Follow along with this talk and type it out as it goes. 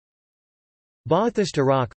Ba'athist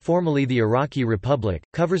Iraq, formerly the Iraqi Republic,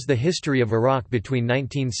 covers the history of Iraq between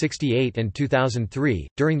 1968 and 2003,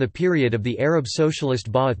 during the period of the Arab Socialist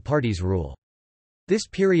Ba'ath Party's rule. This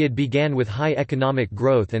period began with high economic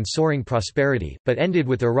growth and soaring prosperity, but ended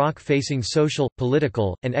with Iraq facing social,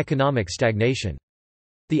 political, and economic stagnation.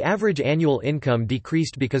 The average annual income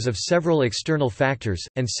decreased because of several external factors,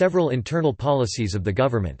 and several internal policies of the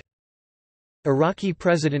government. Iraqi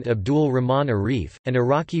President Abdul Rahman Arif, and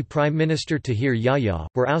Iraqi Prime Minister Tahir Yahya,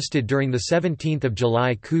 were ousted during the 17th of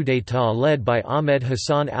July coup d'état led by Ahmed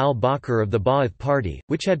Hassan al-Bakr of the Ba'ath Party,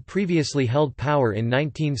 which had previously held power in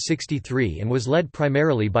 1963 and was led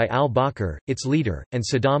primarily by al-Bakr, its leader, and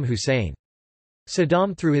Saddam Hussein.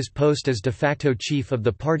 Saddam, through his post as de facto chief of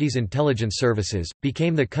the party's intelligence services,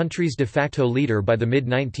 became the country's de facto leader by the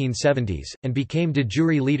mid-1970s, and became de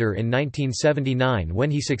jure leader in 1979 when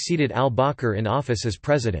he succeeded al-Bakr in office as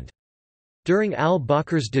president. During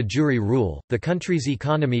al-Bakr's de jure rule, the country's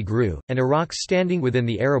economy grew, and Iraq's standing within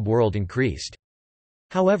the Arab world increased.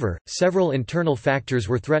 However, several internal factors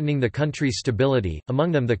were threatening the country's stability,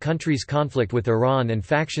 among them the country's conflict with Iran and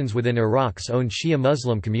factions within Iraq's own Shia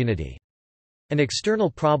Muslim community. An external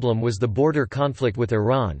problem was the border conflict with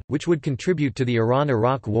Iran, which would contribute to the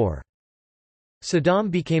Iran–Iraq War. Saddam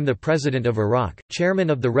became the president of Iraq, chairman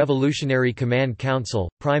of the Revolutionary Command Council,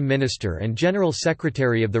 prime minister and general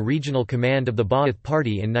secretary of the regional command of the Ba'ath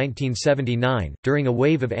Party in 1979, during a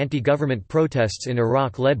wave of anti-government protests in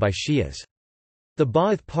Iraq led by Shias. The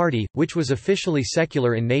Ba'ath Party, which was officially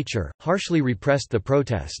secular in nature, harshly repressed the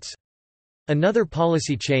protests. Another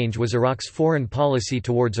policy change was Iraq's foreign policy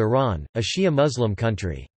towards Iran, a Shia Muslim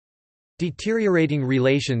country. Deteriorating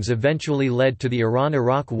relations eventually led to the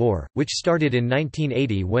Iran–Iraq War, which started in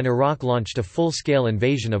 1980 when Iraq launched a full-scale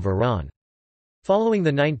invasion of Iran. Following the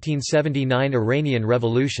 1979 Iranian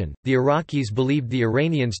Revolution, the Iraqis believed the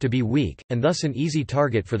Iranians to be weak, and thus an easy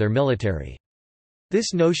target for their military.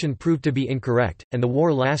 This notion proved to be incorrect, and the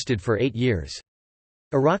war lasted for 8 years.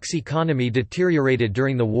 Iraq's economy deteriorated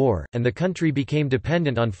during the war, and the country became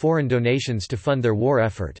dependent on foreign donations to fund their war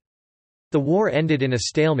effort. The war ended in a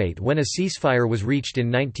stalemate when a ceasefire was reached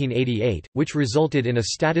in 1988, which resulted in a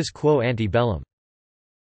status quo ante bellum.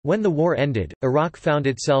 When the war ended, Iraq found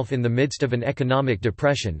itself in the midst of an economic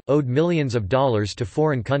depression, owed millions of dollars to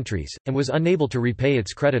foreign countries, and was unable to repay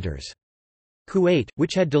its creditors. Kuwait,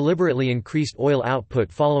 which had deliberately increased oil output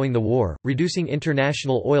following the war, reducing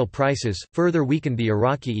international oil prices, further weakened the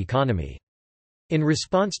Iraqi economy. In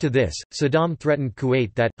response to this, Saddam threatened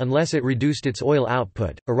Kuwait that, unless it reduced its oil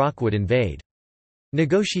output, Iraq would invade.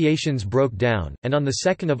 Negotiations broke down, and on 2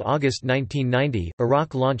 August 1990,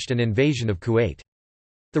 Iraq launched an invasion of Kuwait.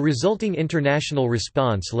 The resulting international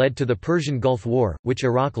response led to the Persian Gulf War, which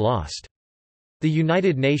Iraq lost. The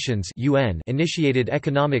United Nations (UN) initiated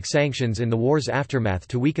economic sanctions in the war's aftermath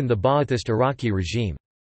to weaken the Ba'athist Iraqi regime.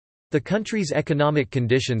 The country's economic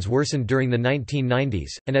conditions worsened during the 1990s,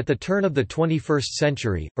 and at the turn of the 21st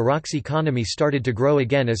century, Iraq's economy started to grow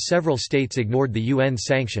again as several states ignored the UN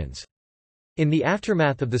sanctions. In the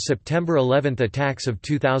aftermath of the September 11 attacks of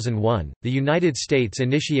 2001, the United States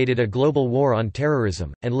initiated a global war on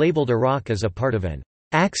terrorism, and labeled Iraq as a part of an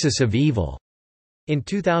axis of evil. In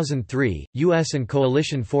 2003, U.S. and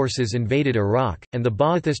coalition forces invaded Iraq, and the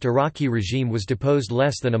Ba'athist Iraqi regime was deposed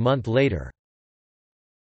less than a month later.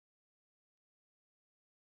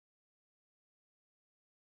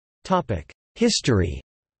 History.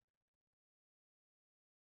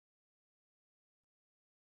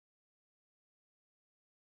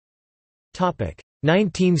 Topic: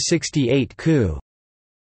 1968 coup.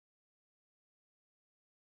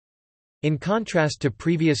 In contrast to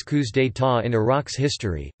previous coups d'état in Iraq's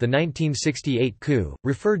history, the 1968 coup,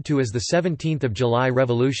 referred to as the 17th of July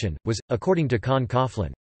Revolution, was, according to Con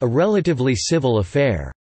Coughlin, a relatively civil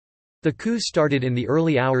affair. The coup started in the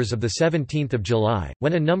early hours of the 17th of July,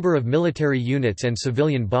 when a number of military units and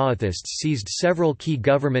civilian Ba'athists seized several key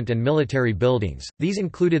government and military buildings. These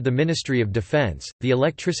included the Ministry of Defense, the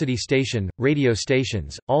electricity station, radio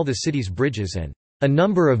stations, all the city's bridges and a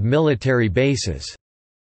number of military bases.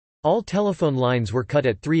 All telephone lines were cut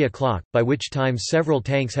at 3 o'clock, by which time several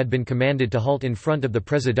tanks had been commanded to halt in front of the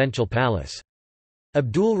presidential palace.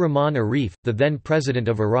 Abdul Rahman Arif, the then president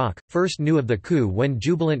of Iraq, first knew of the coup when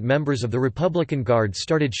jubilant members of the Republican Guard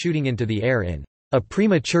started shooting into the air in a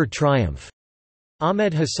premature triumph.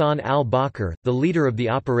 Ahmed Hassan al-Bakr, the leader of the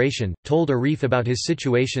operation, told Arif about his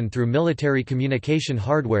situation through military communication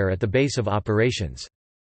hardware at the base of operations.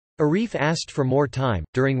 Arif asked for more time,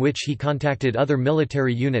 during which he contacted other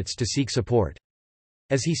military units to seek support.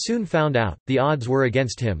 As he soon found out, the odds were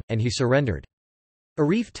against him, and he surrendered.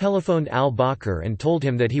 Arif telephoned al-Bakr and told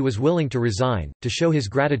him that he was willing to resign. To show his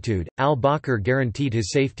gratitude, al-Bakr guaranteed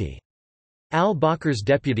his safety. Al-Bakr's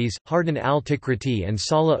deputies, Hardan al-Tikriti and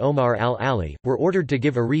Salah Omar al-Ali, were ordered to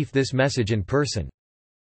give Arif this message in person.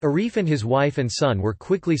 Arif and his wife and son were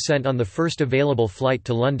quickly sent on the first available flight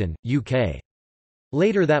to London, UK.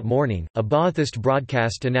 Later that morning, a Ba'athist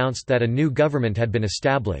broadcast announced that a new government had been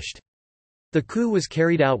established. The coup was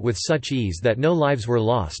carried out with such ease that no lives were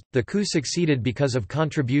lost. The coup succeeded because of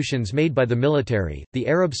contributions made by the military. The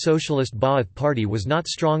Arab Socialist Ba'ath Party was not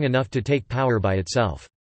strong enough to take power by itself.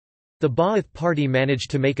 The Ba'ath Party managed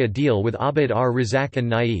to make a deal with Abd ar-Razzaq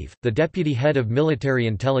and Naif, the deputy head of military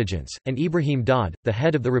intelligence, and Ibrahim Daud, the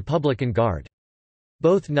head of the Republican Guard.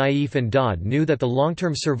 Both Naif and Daud knew that the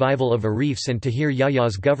long-term survival of Arif's and Tahir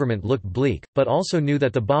Yahya's government looked bleak, but also knew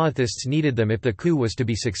that the Ba'athists needed them if the coup was to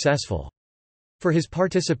be successful. For his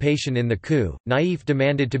participation in the coup, Naif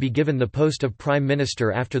demanded to be given the post of prime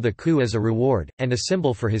minister after the coup as a reward, and a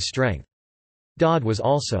symbol for his strength. Daud was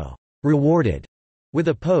also rewarded with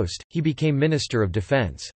a post. He became Minister of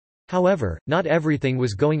Defense. However, not everything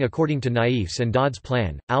was going according to Naif's and Daud's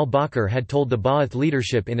plan. Al-Bakr had told the Ba'ath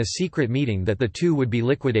leadership in a secret meeting that the two would be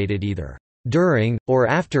liquidated either during, or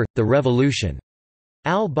after, the revolution.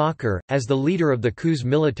 Al-Bakr, as the leader of the coup's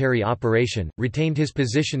military operation, retained his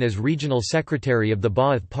position as regional secretary of the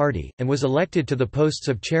Ba'ath Party, and was elected to the posts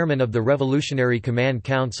of chairman of the Revolutionary Command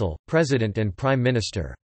Council, president and prime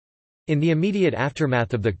minister. In the immediate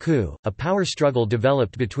aftermath of the coup, a power struggle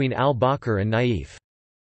developed between al-Bakr and Naif.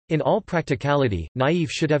 In all practicality, Naif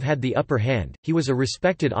should have had the upper hand. He was a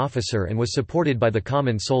respected officer and was supported by the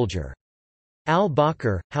common soldier.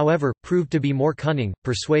 Al-Bakr, however, proved to be more cunning,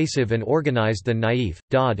 persuasive and organized than Naif,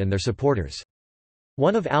 Daud and their supporters.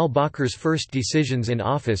 One of al-Bakr's first decisions in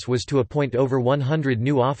office was to appoint over 100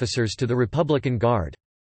 new officers to the Republican Guard.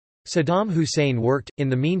 Saddam Hussein worked, in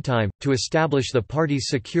the meantime, to establish the party's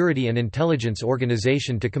security and intelligence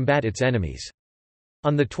organization to combat its enemies.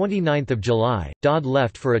 On 29 July, Daud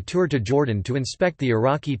left for a tour to Jordan to inspect the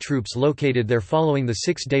Iraqi troops located there following the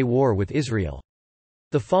Six-Day War with Israel.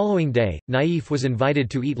 The following day, Naif was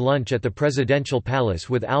invited to eat lunch at the presidential palace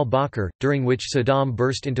with al-Bakr, during which Saddam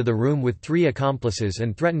burst into the room with 3 accomplices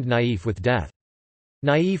and threatened Naif with death.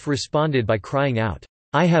 Naif responded by crying out,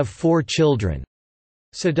 "I have 4 children."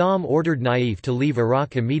 Saddam ordered Naif to leave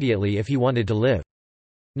Iraq immediately if he wanted to live.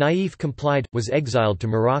 Naif complied, was exiled to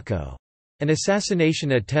Morocco. An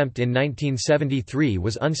assassination attempt in 1973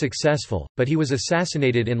 was unsuccessful, but he was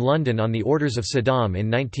assassinated in London on the orders of Saddam in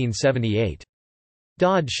 1978.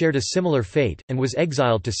 Daud shared a similar fate, and was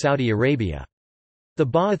exiled to Saudi Arabia. The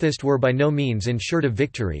Ba'athists were by no means ensured of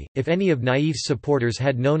victory. If any of Naif's supporters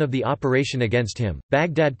had known of the operation against him,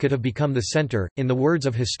 Baghdad could have become the center, in the words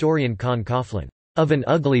of historian Khan Coughlin, of an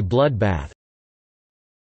ugly bloodbath.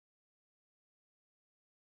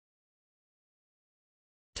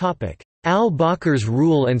 Al-Bakr's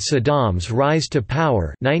rule and Saddam's rise to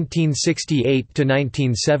power 1968 to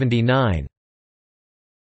 1979.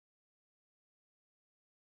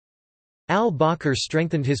 Al-Bakr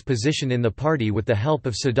strengthened his position in the party with the help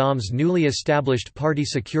of Saddam's newly established party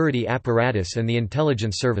security apparatus and the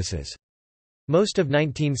intelligence services. Most of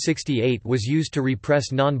 1968 was used to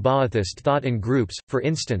repress non-Ba'athist thought and groups. For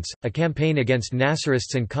instance, a campaign against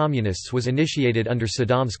Nasserists and communists was initiated under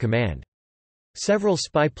Saddam's command. Several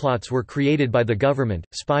spy plots were created by the government.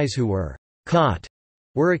 Spies who were caught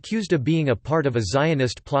were accused of being a part of a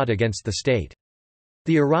Zionist plot against the state.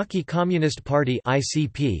 The Iraqi Communist Party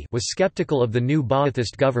 (ICP) was skeptical of the new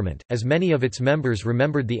Ba'athist government, as many of its members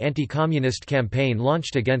remembered the anti-communist campaign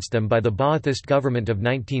launched against them by the Ba'athist government of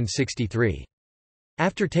 1963.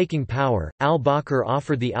 After taking power, al-Bakr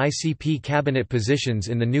offered the ICP cabinet positions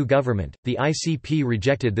in the new government. The ICP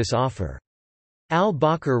rejected this offer.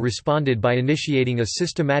 Al-Bakr responded by initiating a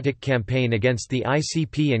systematic campaign against the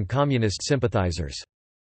ICP and communist sympathizers.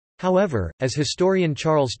 However, as historian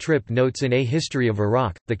Charles Tripp notes in A History of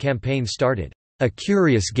Iraq, the campaign started a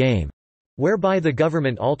curious game, whereby the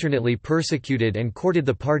government alternately persecuted and courted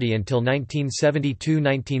the party until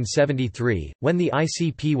 1972–1973, when the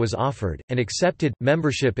ICP was offered, and accepted,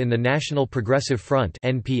 membership in the National Progressive Front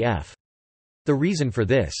 (NPF). The reason for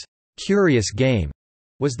this curious game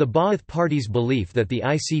was the Ba'ath Party's belief that the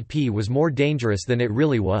ICP was more dangerous than it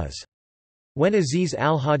really was. When Aziz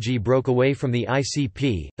al-Haji broke away from the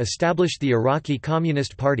ICP, established the Iraqi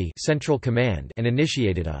Communist Party Central Command and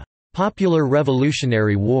initiated a «popular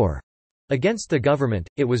revolutionary war» against the government,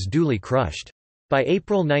 it was duly crushed. By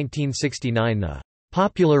April 1969 the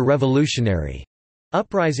 «popular revolutionary»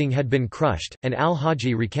 uprising had been crushed, and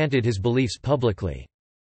al-Haji recanted his beliefs publicly.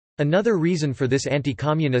 Another reason for this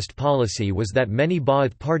anti-communist policy was that many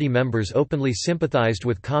Ba'ath Party members openly sympathized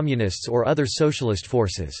with communists or other socialist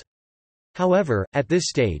forces. However, at this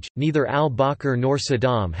stage, neither al-Bakr nor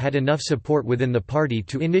Saddam had enough support within the party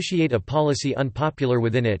to initiate a policy unpopular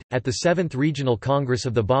within it. At the 7th Regional Congress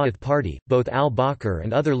of the Ba'ath Party, both al-Bakr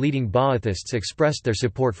and other leading Ba'athists expressed their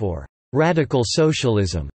support for radical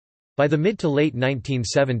socialism. By the mid to late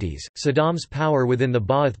 1970s, Saddam's power within the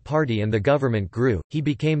Ba'ath Party and the government grew. He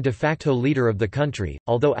became de facto leader of the country,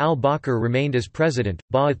 although al-Bakr remained as president,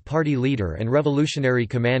 Ba'ath Party leader and Revolutionary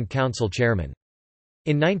Command Council chairman.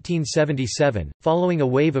 In 1977, following a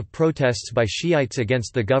wave of protests by Shiites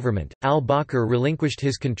against the government, al-Bakr relinquished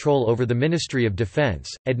his control over the Ministry of Defense.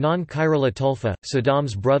 Adnan Khairallah Tulfa,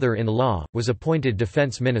 Saddam's brother-in-law, was appointed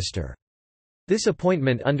defense minister. This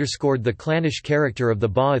appointment underscored the clannish character of the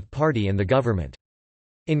Ba'ath Party and the government.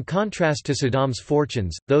 In contrast to Saddam's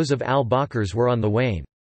fortunes, those of al-Bakr's were on the wane.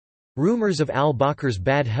 Rumors of al-Bakr's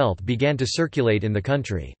bad health began to circulate in the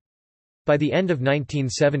country. By the end of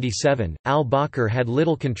 1977, al-Bakr had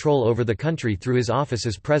little control over the country through his office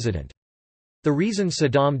as president. The reason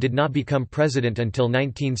Saddam did not become president until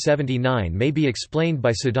 1979 may be explained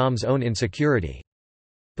by Saddam's own insecurity.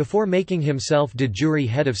 Before making himself de jure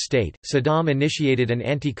head of state, Saddam initiated an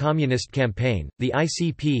anti-communist campaign. The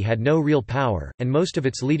ICP had no real power, and most of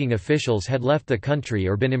its leading officials had left the country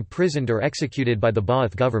or been imprisoned or executed by the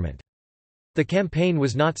Ba'ath government. The campaign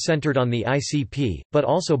was not centered on the ICP, but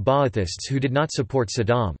also Ba'athists who did not support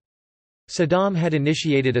Saddam. Saddam had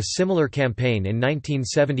initiated a similar campaign in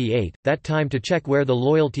 1978, that time to check where the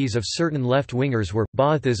loyalties of certain left-wingers were,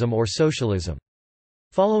 Ba'athism or socialism.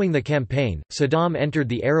 Following the campaign, Saddam entered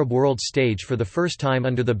the Arab world stage for the first time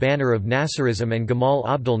under the banner of Nasserism and Gamal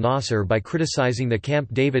Abdel Nasser by criticizing the Camp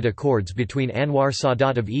David Accords between Anwar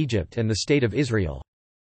Sadat of Egypt and the State of Israel.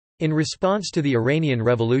 In response to the Iranian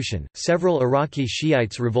Revolution, several Iraqi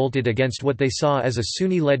Shiites revolted against what they saw as a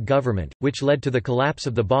Sunni-led government, which led to the collapse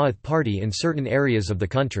of the Ba'ath Party in certain areas of the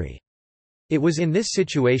country. It was in this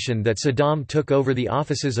situation that Saddam took over the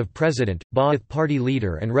offices of president, Ba'ath Party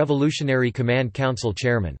leader and Revolutionary Command Council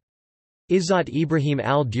chairman. Izzat Ibrahim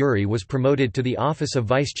al-Duri was promoted to the office of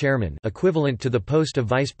vice chairman, equivalent to the post of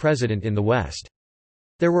vice president in the West.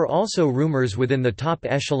 There were also rumors within the top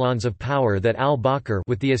echelons of power that al-Bakr,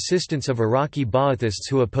 with the assistance of Iraqi Ba'athists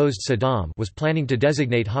who opposed Saddam, was planning to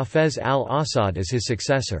designate Hafez al-Assad as his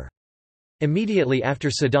successor. Immediately after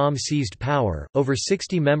Saddam seized power, over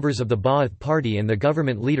 60 members of the Ba'ath Party and the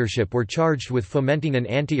government leadership were charged with fomenting an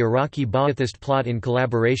anti-Iraqi Ba'athist plot in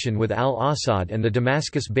collaboration with al-Assad and the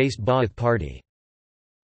Damascus-based Ba'ath Party.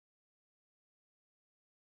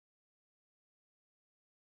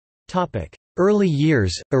 Early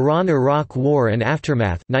years, Iran–Iraq War and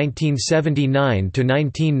aftermath 1979 to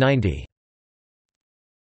 1990.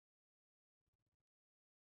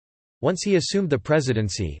 Once he assumed the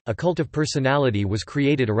presidency, a cult of personality was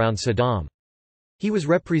created around Saddam. He was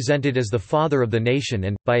represented as the father of the nation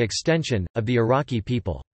and, by extension, of the Iraqi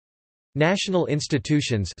people. National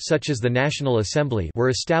institutions such as the National Assembly were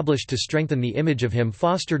established to strengthen the image of him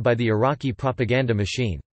fostered by the Iraqi propaganda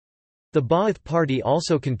machine. The Ba'ath Party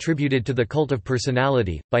also contributed to the cult of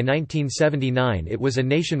personality. By 1979 it was a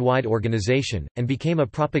nationwide organization, and became a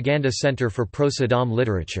propaganda center for pro-Saddam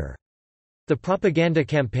literature. The propaganda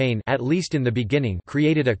campaign, at least in the beginning,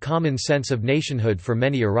 created a common sense of nationhood for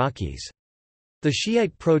many Iraqis. The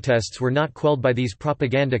Shiite protests were not quelled by these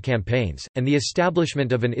propaganda campaigns, and the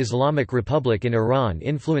establishment of an Islamic Republic in Iran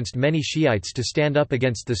influenced many Shiites to stand up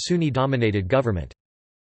against the Sunni-dominated government.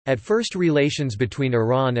 At first relations between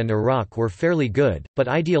Iran and Iraq were fairly good, but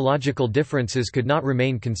ideological differences could not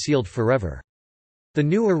remain concealed forever. The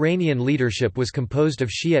new Iranian leadership was composed of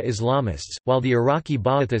Shia Islamists, while the Iraqi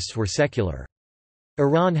Ba'athists were secular.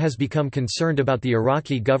 Iran has become concerned about the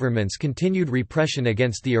Iraqi government's continued repression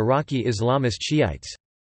against the Iraqi Islamist Shiites.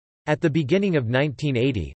 At the beginning of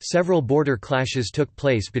 1980, several border clashes took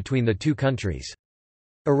place between the two countries.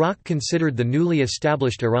 Iraq considered the newly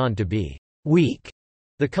established Iran to be weak.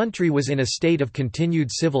 The country was in a state of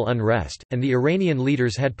continued civil unrest, and the Iranian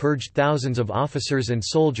leaders had purged thousands of officers and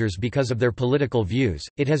soldiers because of their political views.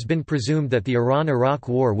 It has been presumed that the Iran–Iraq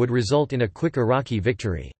War would result in a quick Iraqi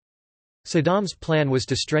victory. Saddam's plan was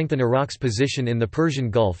to strengthen Iraq's position in the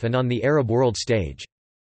Persian Gulf and on the Arab world stage.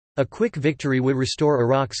 A quick victory would restore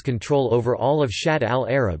Iraq's control over all of Shatt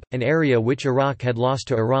al-Arab, an area which Iraq had lost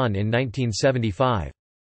to Iran in 1975.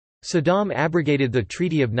 Saddam abrogated the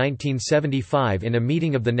Treaty of 1975 in a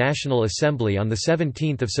meeting of the National Assembly on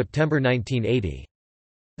 17 September 1980.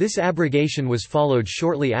 This abrogation was followed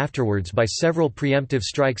shortly afterwards by several preemptive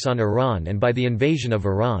strikes on Iran and by the invasion of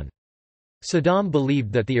Iran. Saddam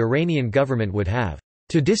believed that the Iranian government would have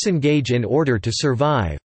to disengage in order to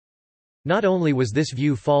survive. Not only was this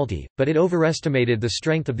view faulty, but it overestimated the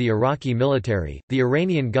strength of the Iraqi military. The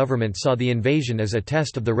Iranian government saw the invasion as a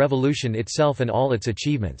test of the revolution itself and all its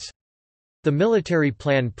achievements. The military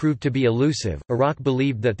plan proved to be elusive. Iraq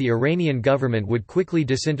believed that the Iranian government would quickly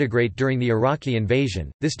disintegrate during the Iraqi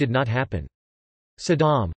invasion. This did not happen.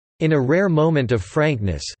 Saddam, in a rare moment of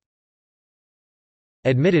frankness,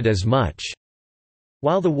 admitted as much.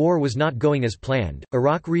 While the war was not going as planned,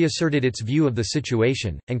 Iraq reasserted its view of the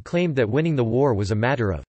situation, and claimed that winning the war was a matter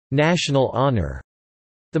of national honor.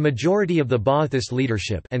 The majority of the Ba'athist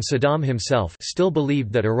leadership and Saddam himself still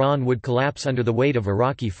believed that Iran would collapse under the weight of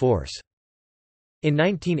Iraqi force. In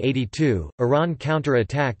 1982, Iran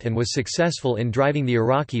counter-attacked and was successful in driving the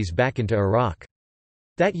Iraqis back into Iraq.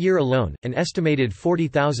 That year alone, an estimated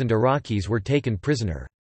 40,000 Iraqis were taken prisoner.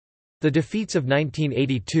 The defeats of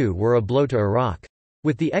 1982 were a blow to Iraq.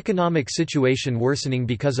 With the economic situation worsening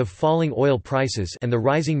because of falling oil prices and the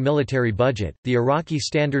rising military budget, the Iraqi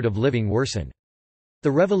standard of living worsened. The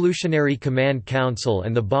Revolutionary Command Council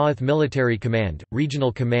and the Ba'ath Military Command,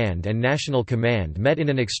 Regional Command and National Command met in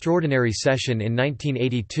an extraordinary session in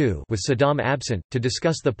 1982 with Saddam absent, to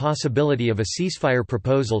discuss the possibility of a ceasefire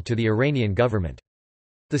proposal to the Iranian government.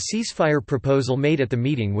 The ceasefire proposal made at the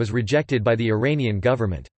meeting was rejected by the Iranian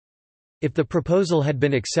government. If the proposal had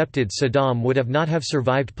been accepted, Saddam would not have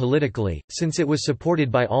survived politically, since it was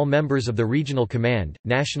supported by all members of the Regional Command,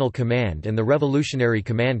 National Command and the Revolutionary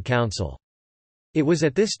Command Council. It was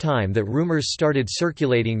at this time that rumors started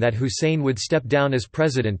circulating that Hussein would step down as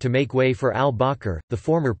president to make way for Al-Bakr, the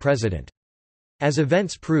former president. As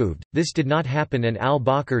events proved, this did not happen and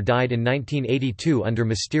Al-Bakr died in 1982 under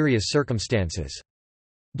mysterious circumstances.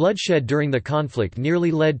 Bloodshed during the conflict nearly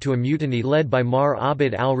led to a mutiny led by Mar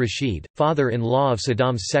Abd al-Rashid, father-in-law of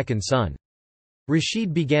Saddam's second son.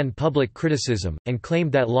 Rashid began public criticism, and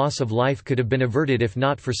claimed that loss of life could have been averted if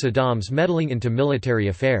not for Saddam's meddling into military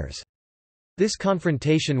affairs. This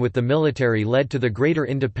confrontation with the military led to the greater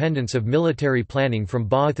independence of military planning from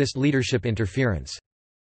Ba'athist leadership interference.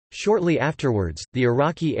 Shortly afterwards, the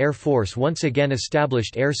Iraqi Air Force once again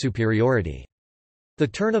established air superiority. The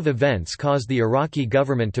turn of events caused the Iraqi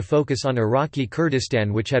government to focus on Iraqi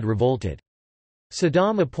Kurdistan, which had revolted.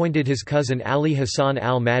 Saddam appointed his cousin Ali Hassan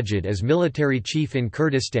al-Majid as military chief in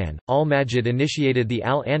Kurdistan. Al-Majid initiated the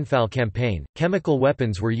Al-Anfal campaign. Chemical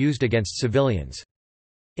weapons were used against civilians.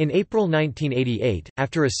 In April 1988,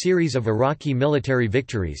 after a series of Iraqi military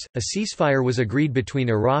victories, a ceasefire was agreed between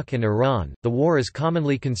Iraq and Iran. The war is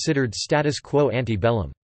commonly considered status quo ante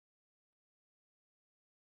bellum.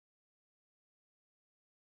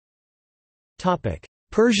 Topic: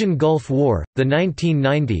 Persian Gulf War, the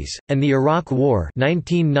 1990s, and the Iraq War,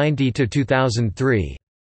 1990 to 2003.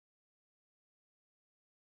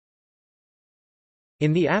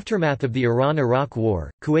 In the aftermath of the Iran–Iraq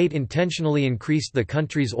War, Kuwait intentionally increased the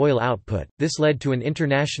country's oil output. This led to an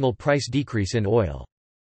international price decrease in oil.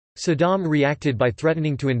 Saddam reacted by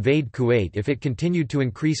threatening to invade Kuwait if it continued to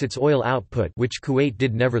increase its oil output, which Kuwait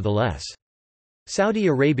did nevertheless. Saudi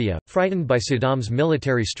Arabia, frightened by Saddam's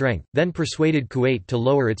military strength, then persuaded Kuwait to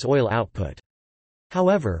lower its oil output.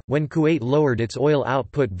 However, when Kuwait lowered its oil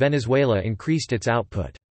output, Venezuela increased its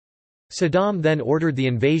output. Saddam then ordered the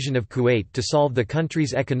invasion of Kuwait to solve the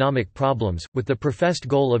country's economic problems, with the professed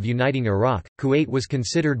goal of uniting Iraq. Kuwait was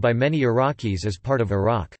considered by many Iraqis as part of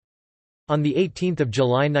Iraq. On 18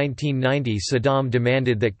 July 1990, Saddam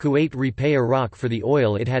demanded that Kuwait repay Iraq for the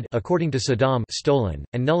oil it had, according to Saddam, stolen,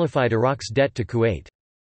 and nullified Iraq's debt to Kuwait.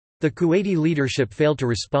 The Kuwaiti leadership failed to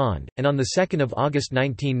respond, and on 2 August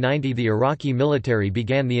 1990 the Iraqi military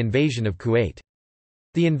began the invasion of Kuwait.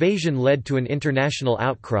 The invasion led to an international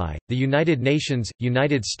outcry. The United Nations,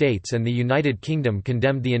 United States and the United Kingdom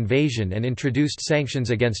condemned the invasion and introduced sanctions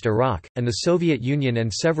against Iraq, and the Soviet Union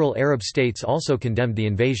and several Arab states also condemned the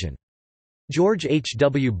invasion. George H.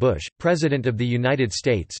 W. Bush, President of the United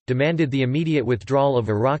States, demanded the immediate withdrawal of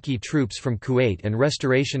Iraqi troops from Kuwait and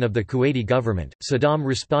restoration of the Kuwaiti government. Saddam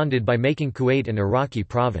responded by making Kuwait an Iraqi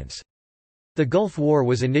province. The Gulf War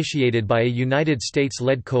was initiated by a United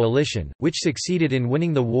States-led coalition, which succeeded in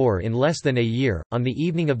winning the war in less than a year. On the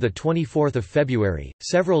evening of 24 February,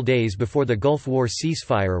 several days before the Gulf War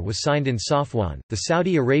ceasefire was signed in Safwan, the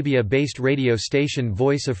Saudi Arabia-based radio station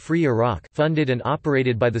Voice of Free Iraq, funded and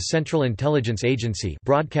operated by the Central Intelligence Agency,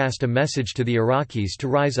 broadcast a message to the Iraqis to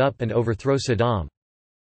rise up and overthrow Saddam.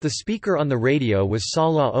 The speaker on the radio was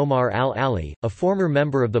Salah Omar al-Ali, a former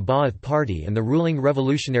member of the Ba'ath Party and the ruling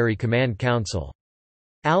Revolutionary Command Council.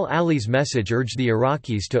 Al-Ali's message urged the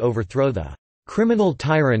Iraqis to overthrow the criminal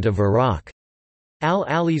tyrant of Iraq.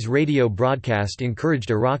 Al-Ali's radio broadcast encouraged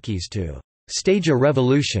Iraqis to stage a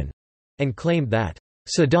revolution and claimed that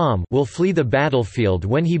Saddam will flee the battlefield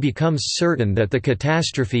when he becomes certain that the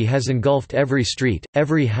catastrophe has engulfed every street,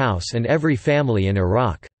 every house and every family in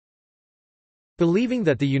Iraq. Believing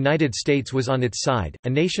that the United States was on its side, a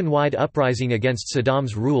nationwide uprising against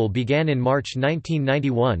Saddam's rule began in March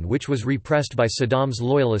 1991, which was repressed by Saddam's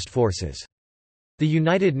loyalist forces. The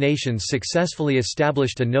United Nations successfully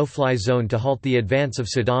established a no-fly zone to halt the advance of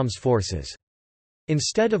Saddam's forces.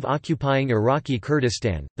 Instead of occupying Iraqi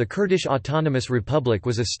Kurdistan, the Kurdish Autonomous Republic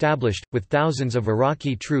was established, with thousands of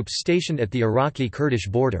Iraqi troops stationed at the Iraqi-Kurdish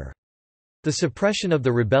border. The suppression of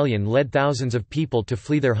the rebellion led thousands of people to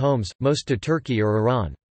flee their homes, most to Turkey or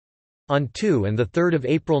Iran. On 2 and 3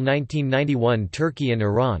 April 1991, Turkey and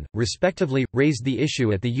Iran, respectively, raised the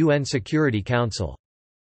issue at the UN Security Council.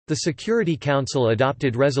 The Security Council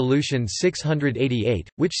adopted Resolution 688,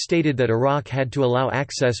 which stated that Iraq had to allow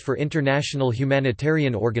access for international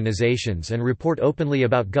humanitarian organizations and report openly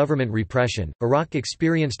about government repression. Iraq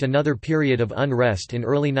experienced another period of unrest in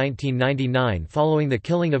early 1999 following the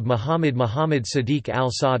killing of Mohammad Sadiq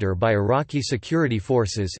al-Sadr by Iraqi security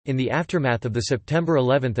forces. In the aftermath of the September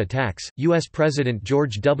 11 attacks, U.S. President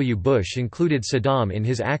George W. Bush included Saddam in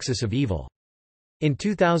his axis of evil. In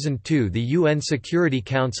 2002, the UN Security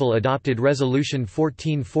Council adopted Resolution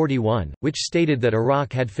 1441, which stated that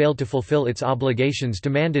Iraq had failed to fulfill its obligations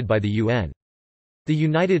demanded by the UN. The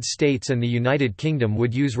United States and the United Kingdom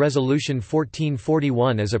would use Resolution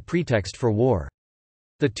 1441 as a pretext for war.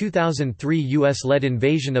 The 2003 US-led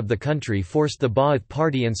invasion of the country forced the Ba'ath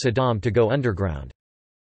Party and Saddam to go underground.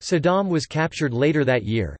 Saddam was captured later that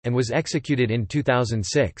year, and was executed in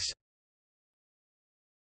 2006.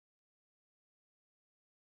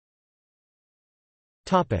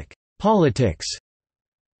 Politics.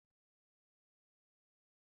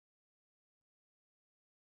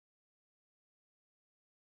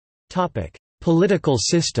 Political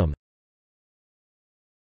system.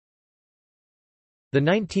 The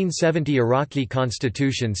 1970 Iraqi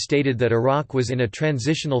constitution stated that Iraq was in a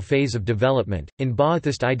transitional phase of development. In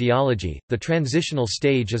Ba'athist ideology, the transitional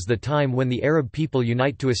stage is the time when the Arab people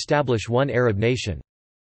unite to establish one Arab nation.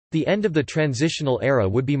 The end of the transitional era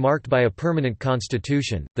would be marked by a permanent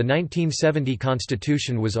constitution. The 1970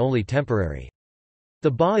 constitution was only temporary.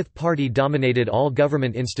 The Ba'ath Party dominated all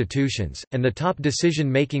government institutions, and the top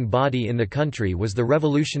decision-making body in the country was the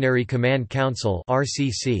Revolutionary Command Council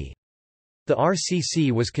 (RCC). The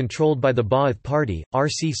RCC was controlled by the Ba'ath Party.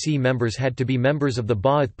 RCC members had to be members of the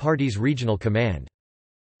Ba'ath Party's regional command.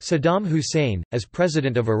 Saddam Hussein, as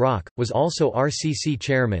President of Iraq, was also RCC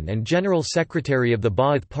chairman and General Secretary of the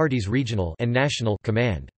Ba'ath Party's regional and national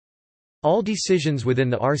command. All decisions within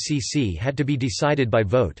the RCC had to be decided by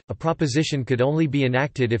vote. A proposition could only be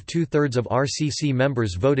enacted if 2/3 of RCC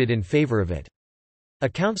members voted in favor of it. A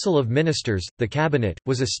Council of Ministers, the Cabinet,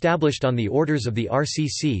 was established on the orders of the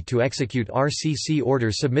RCC to execute RCC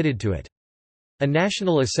orders submitted to it. A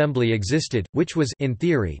National Assembly existed, which was in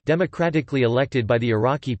theory democratically elected by the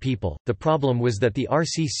Iraqi people. The problem was that the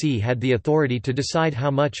RCC had the authority to decide how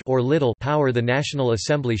much or little power the National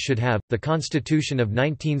Assembly should have. The Constitution of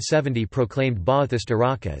 1970 proclaimed Ba'athist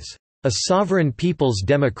Iraq as a sovereign people's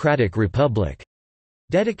democratic republic,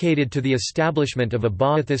 dedicated to the establishment of a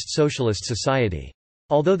Ba'athist socialist society.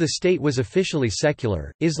 Although the state was officially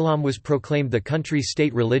secular, Islam was proclaimed the country's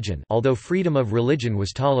state religion, although freedom of religion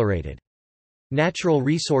was tolerated. Natural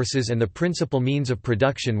resources and the principal means of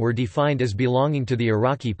production were defined as belonging to the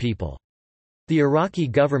Iraqi people. The Iraqi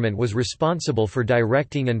government was responsible for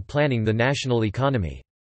directing and planning the national economy.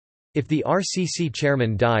 If the RCC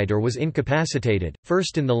chairman died or was incapacitated,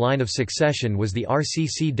 first in the line of succession was the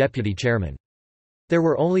RCC deputy chairman. There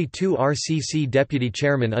were only 2 RCC deputy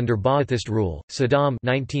chairmen under Ba'athist rule, Saddam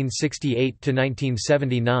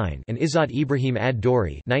 (1968–1979) and Izzat Ibrahim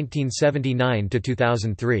ad-Dori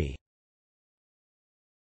 (1979–2003).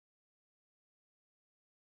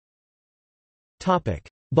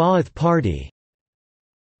 Ba'ath Party.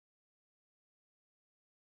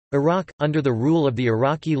 Iraq, under the rule of the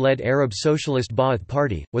Iraqi-led Arab Socialist Ba'ath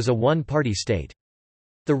Party, was a one-party state.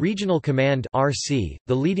 The Regional Command (RC),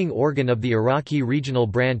 the leading organ of the Iraqi regional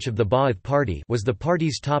branch of the Ba'ath Party, was the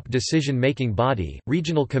party's top decision-making body.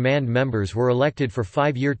 Regional Command members were elected for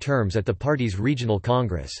 5-year terms at the party's regional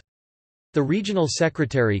congress. The Regional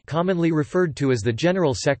Secretary, commonly referred to as the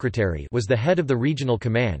General Secretary, was the head of the Regional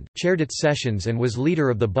Command, chaired its sessions and was leader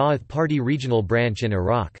of the Ba'ath Party regional branch in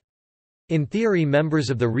Iraq. In theory, members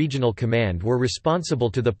of the Regional Command were responsible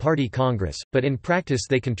to the party congress, but in practice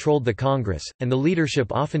they controlled the congress, and the leadership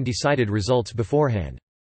often decided results beforehand.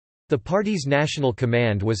 The party's national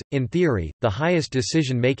command was, in theory, the highest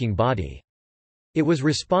decision-making body. It was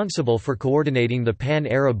responsible for coordinating the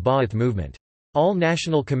pan-Arab Ba'ath movement. All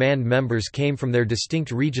national command members came from their distinct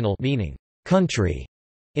regional meaning, country.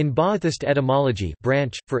 In Ba'athist etymology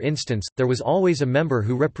branch, for instance, there was always a member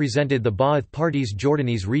who represented the Ba'ath Party's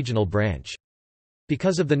Jordanese regional branch.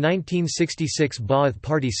 Because of the 1966 Ba'ath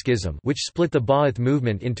Party schism, which split the Ba'ath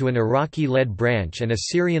movement into an Iraqi-led branch and a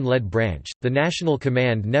Syrian-led branch, the national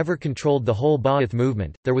command never controlled the whole Ba'ath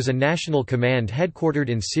movement. There was a national command headquartered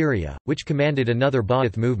in Syria, which commanded another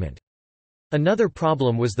Ba'ath movement. Another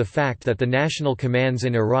problem was the fact that the national commands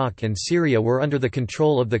in Iraq and Syria were under the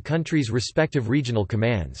control of the country's respective regional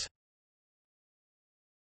commands.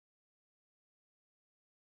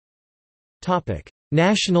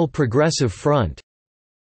 National Progressive Front.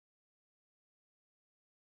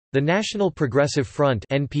 The National Progressive Front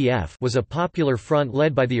 (NPF) was a popular front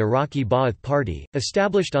led by the Iraqi Ba'ath Party,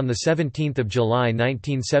 established on 17 July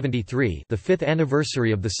 1973, the 5th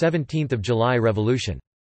anniversary of the 17th of July Revolution.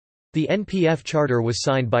 The NPF charter was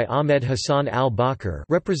signed by Ahmed Hassan al-Bakr,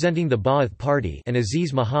 representing the Ba'ath Party, and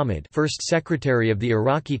Aziz Muhammad, first secretary of the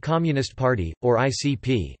Iraqi Communist Party, or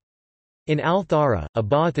ICP. In Al-Thara, a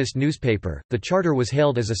Ba'athist newspaper, the charter was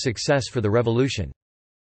hailed as a success for the revolution.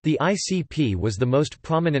 The ICP was the most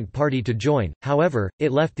prominent party to join, however,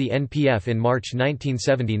 it left the NPF in March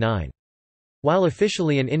 1979. While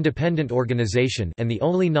officially an independent organization and the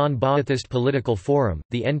only non-Ba'athist political forum,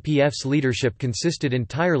 the NPF's leadership consisted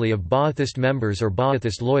entirely of Ba'athist members or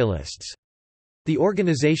Ba'athist loyalists. The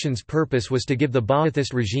organization's purpose was to give the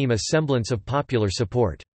Ba'athist regime a semblance of popular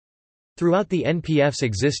support. Throughout the NPF's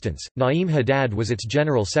existence, Na'im Haddad was its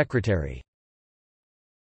general secretary.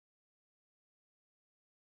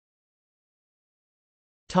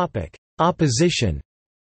 Opposition.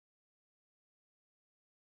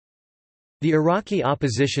 The Iraqi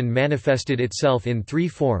opposition manifested itself in three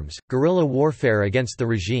forms: guerrilla warfare against the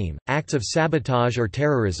regime, acts of sabotage or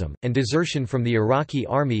terrorism, and desertion from the Iraqi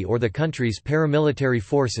army or the country's paramilitary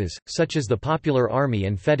forces, such as the Popular Army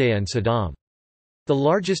and Fedayeen and Saddam. The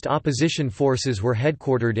largest opposition forces were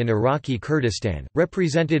headquartered in Iraqi Kurdistan,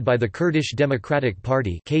 represented by the Kurdish Democratic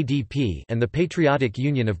Party (KDP) and the Patriotic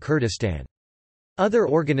Union of Kurdistan. Other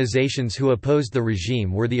organizations who opposed the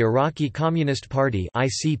regime were the Iraqi Communist Party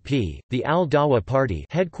 (ICP), the Al-Dawa Party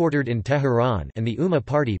headquartered in Tehran, and the Ummah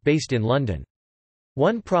Party based in London.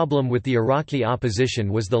 One problem with the Iraqi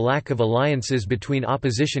opposition was the lack of alliances between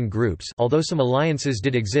opposition groups, although some alliances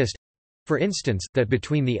did exist, for instance, that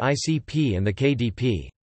between the ICP and the KDP.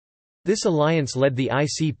 This alliance led the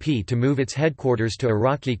ICP to move its headquarters to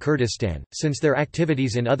Iraqi Kurdistan, since their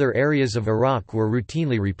activities in other areas of Iraq were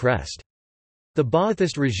routinely repressed. The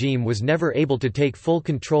Ba'athist regime was never able to take full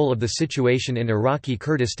control of the situation in Iraqi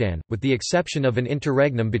Kurdistan, with the exception of an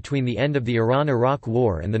interregnum between the end of the Iran–Iraq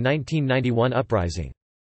War and the 1991 uprising.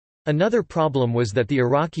 Another problem was that the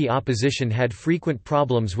Iraqi opposition had frequent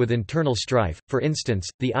problems with internal strife. For instance,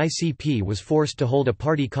 the ICP was forced to hold a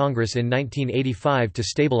party congress in 1985 to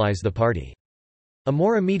stabilize the party. A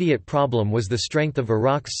more immediate problem was the strength of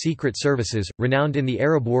Iraq's secret services, renowned in the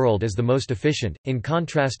Arab world as the most efficient. In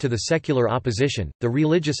contrast to the secular opposition, the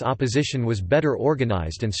religious opposition was better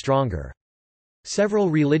organized and stronger.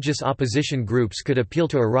 Several religious opposition groups could appeal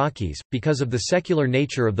to Iraqis, because of the secular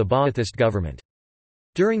nature of the Ba'athist government.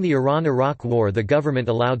 During the Iran–Iraq War, the government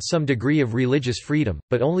allowed some degree of religious freedom,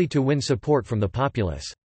 but only to win support from the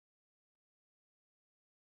populace.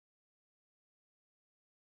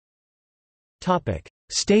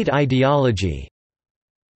 State ideology.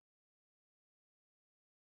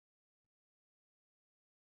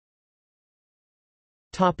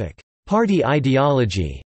 Party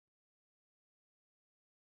ideology.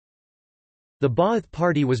 The Ba'ath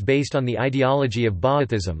Party was based on the ideology of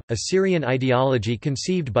Ba'athism, a Syrian ideology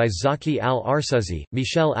conceived by Zaki al-Arsuzi,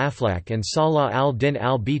 Michel Aflaq and Salah al-Din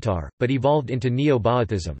al-Bitar, but evolved into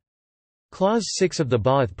Neo-Ba'athism. Clause 6 of the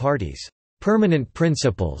Ba'ath Party's permanent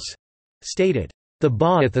principles stated, "The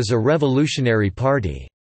Ba'ath is a revolutionary party.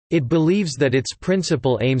 It believes that its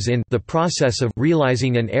principal aims in the process of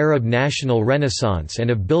realizing an Arab national renaissance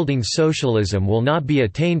and of building socialism will not be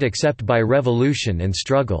attained except by revolution and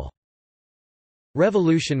struggle."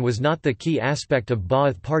 Revolution was not the key aspect of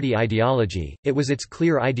Ba'ath Party ideology, it was its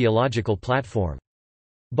clear ideological platform.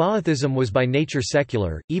 Ba'athism was by nature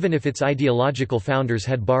secular, even if its ideological founders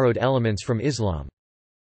had borrowed elements from Islam.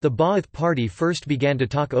 The Ba'ath Party first began to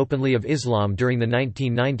talk openly of Islam during the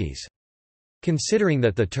 1990s. Considering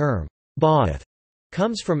that the term, Ba'ath,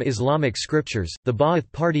 comes from Islamic scriptures, the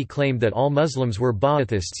Ba'ath Party claimed that all Muslims were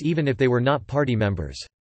Ba'athists even if they were not party members.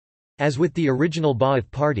 As with the original Ba'ath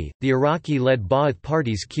Party, the Iraqi-led Ba'ath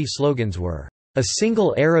Party's key slogans were, "A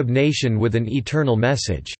single Arab nation with an eternal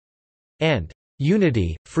message," and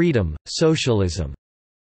 "Unity, Freedom, Socialism."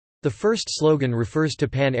 The first slogan refers to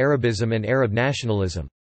Pan-Arabism and Arab nationalism.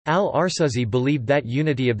 Al-Arsuzi believed that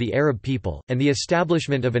unity of the Arab people, and the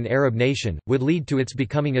establishment of an Arab nation, would lead to its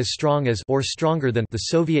becoming as strong as or stronger than the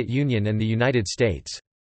Soviet Union and the United States.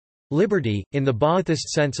 Liberty, in the Ba'athist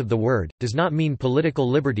sense of the word, does not mean political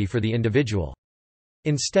liberty for the individual.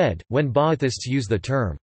 Instead, when Ba'athists use the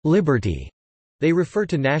term liberty, they refer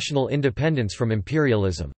to national independence from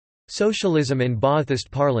imperialism. Socialism in Ba'athist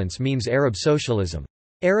parlance means Arab socialism.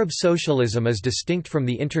 Arab socialism is distinct from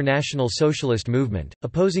the international socialist movement,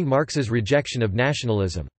 opposing Marx's rejection of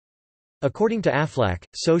nationalism. According to Aflaq,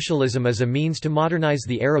 socialism is a means to modernize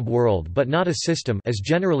the Arab world but not a system as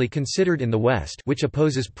generally considered in the West which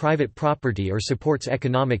opposes private property or supports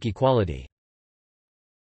economic equality.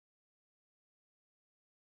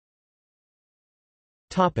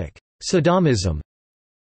 Saddamism.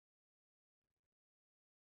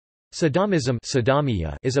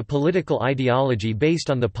 Saddamism is a political ideology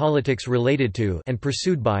based on the politics related to and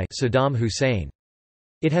pursued by Saddam Hussein.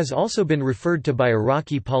 It has also been referred to by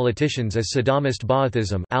Iraqi politicians as Saddamist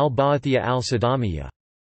Ba'athism, al-Ba'athiyya al-Saddamiyya.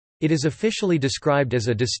 It is officially described as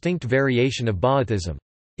a distinct variation of Ba'athism.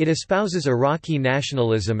 It espouses Iraqi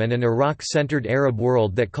nationalism and an Iraq-centered Arab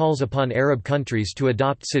world that calls upon Arab countries to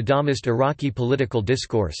adopt Saddamist Iraqi political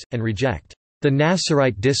discourse, and reject the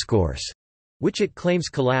Nasserite discourse, which it claims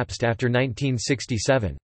collapsed after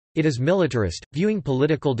 1967. It is militarist, viewing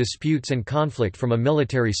political disputes and conflict from a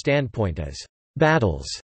military standpoint as battles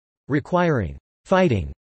requiring fighting,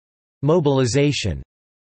 mobilization,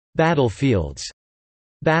 battlefields,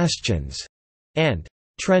 bastions, and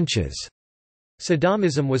trenches.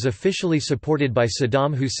 Saddamism was officially supported by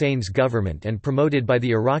Saddam Hussein's government and promoted by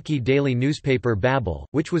the Iraqi daily newspaper Babel,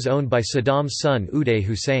 which was owned by Saddam's son Uday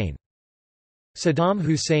Hussein. Saddam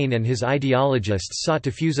Hussein and his ideologists sought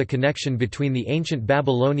to fuse a connection between the ancient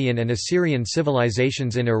Babylonian and Assyrian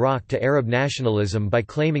civilizations in Iraq to Arab nationalism by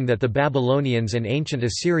claiming that the Babylonians and ancient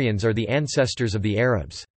Assyrians are the ancestors of the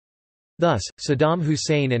Arabs. Thus, Saddam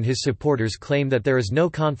Hussein and his supporters claim that there is no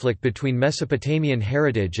conflict between Mesopotamian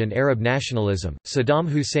heritage and Arab nationalism. Saddam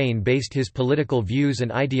Hussein based his political views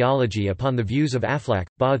and ideology upon the views of Aflaq,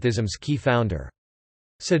 Ba'athism's key founder.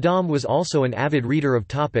 Saddam was also an avid reader of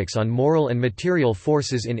topics on moral and material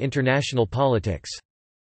forces in international politics.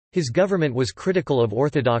 His government was critical of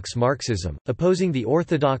orthodox Marxism, opposing the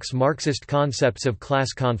orthodox Marxist concepts of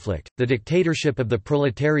class conflict, the dictatorship of the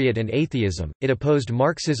proletariat and atheism. It opposed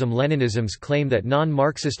Marxism-Leninism's claim that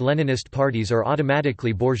non-Marxist-Leninist parties are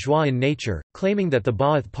automatically bourgeois in nature, claiming that the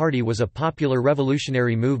Ba'ath Party was a popular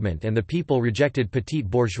revolutionary movement and the people rejected petite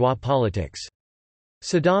bourgeois politics.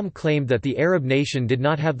 Saddam claimed that the Arab nation did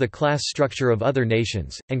not have the class structure of other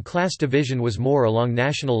nations, and class division was more along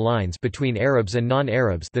national lines between Arabs and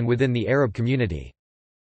non-Arabs than within the Arab community.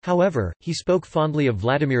 However, he spoke fondly of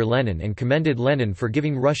Vladimir Lenin and commended Lenin for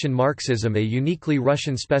giving Russian Marxism a uniquely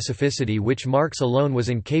Russian specificity which Marx alone was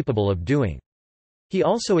incapable of doing. He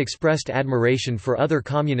also expressed admiration for other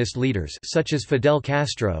communist leaders such as Fidel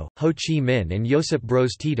Castro, Ho Chi Minh and Josip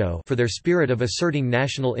Broz Tito for their spirit of asserting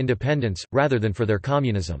national independence, rather than for their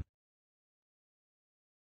communism.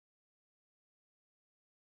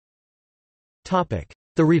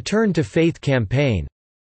 The Return to Faith campaign.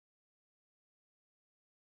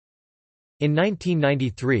 In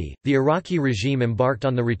 1993, the Iraqi regime embarked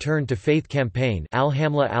on the Return to Faith campaign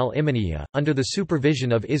al-Hamla al-Imaniyya, under the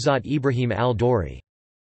supervision of Izzat Ibrahim al-Dori.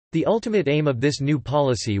 The ultimate aim of this new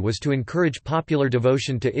policy was to encourage popular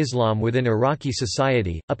devotion to Islam within Iraqi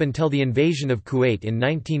society. Up until the invasion of Kuwait in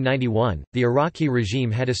 1991, the Iraqi regime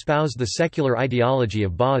had espoused the secular ideology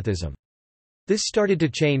of Ba'athism. This started to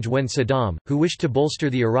change when Saddam, who wished to bolster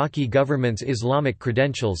the Iraqi government's Islamic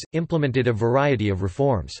credentials, implemented a variety of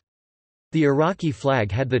reforms. The Iraqi flag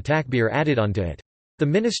had the takbir added onto it. The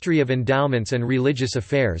Ministry of Endowments and Religious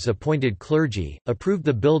Affairs appointed clergy, approved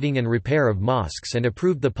the building and repair of mosques and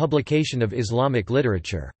approved the publication of Islamic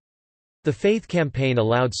literature. The Faith campaign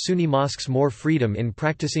allowed Sunni mosques more freedom in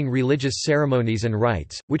practicing religious ceremonies and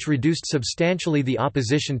rites, which reduced substantially the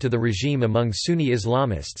opposition to the regime among Sunni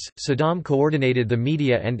Islamists. Saddam coordinated the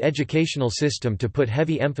media and educational system to put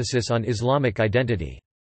heavy emphasis on Islamic identity.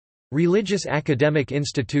 Religious academic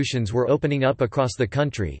institutions were opening up across the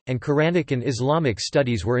country, and Quranic and Islamic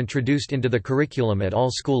studies were introduced into the curriculum at all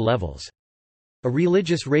school levels. A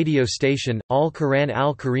religious radio station, Al-Quran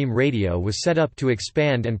Al-Kareem Radio, was set up to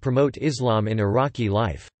expand and promote Islam in Iraqi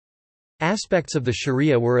life. Aspects of the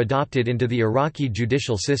Sharia were adopted into the Iraqi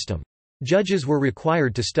judicial system. Judges were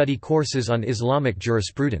required to study courses on Islamic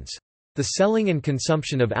jurisprudence. The selling and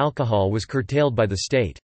consumption of alcohol was curtailed by the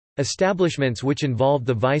state. Establishments which involved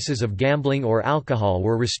the vices of gambling or alcohol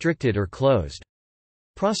were restricted or closed.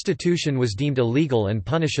 Prostitution was deemed illegal and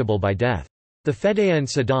punishable by death. The Fedayeen and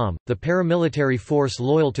Saddam, the paramilitary force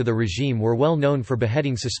loyal to the regime, were well known for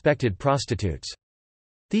beheading suspected prostitutes.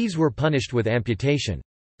 Thieves were punished with amputation.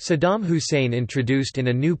 Saddam Hussein introduced in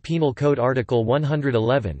a new penal code Article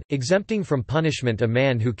 111, exempting from punishment a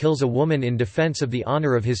man who kills a woman in defense of the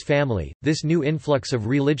honor of his family. This new influx of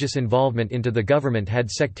religious involvement into the government had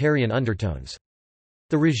sectarian undertones.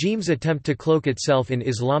 The regime's attempt to cloak itself in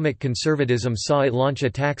Islamic conservatism saw it launch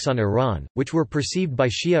attacks on Iran, which were perceived by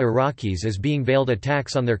Shia Iraqis as being veiled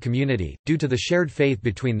attacks on their community, due to the shared faith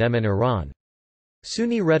between them and Iran.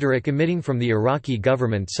 Sunni rhetoric emitting from the Iraqi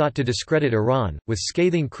government sought to discredit Iran, with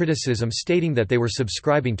scathing criticism stating that they were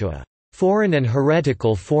subscribing to a foreign and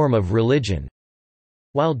heretical form of religion.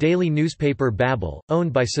 While daily newspaper Babel,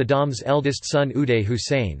 owned by Saddam's eldest son Uday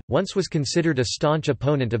Hussein, once was considered a staunch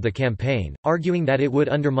opponent of the campaign, arguing that it would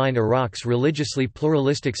undermine Iraq's religiously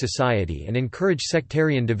pluralistic society and encourage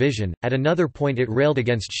sectarian division, at another point it railed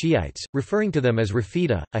against Shiites, referring to them as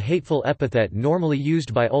Rafida, a hateful epithet normally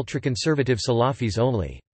used by ultraconservative Salafis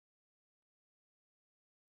only.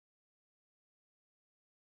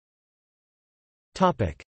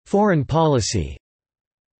 Foreign policy.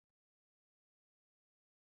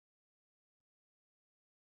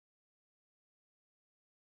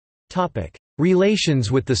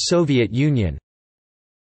 Relations with the Soviet Union.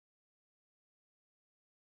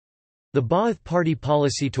 The Ba'ath Party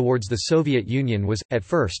policy towards the Soviet Union was, at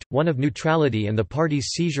first, one of neutrality, and the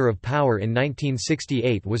party's seizure of power in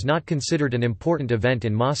 1968 was not considered an important event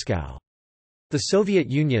in Moscow. The Soviet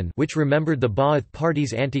Union, which remembered the Ba'ath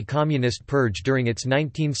Party's anti-communist purge during its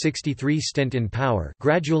 1963 stint in power,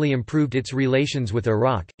 gradually improved its relations with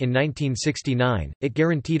Iraq. In 1969, it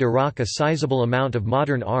guaranteed Iraq a sizable amount of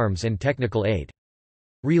modern arms and technical aid.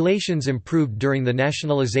 Relations improved during the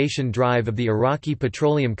nationalization drive of the Iraqi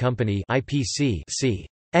Petroleum Company (IPC). See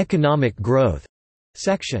Economic Growth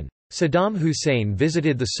section. Saddam Hussein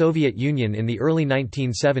visited the Soviet Union in the early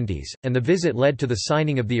 1970s, and the visit led to the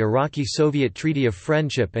signing of the Iraqi-Soviet Treaty of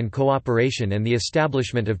Friendship and Cooperation and the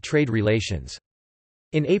establishment of trade relations.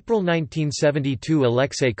 In April 1972,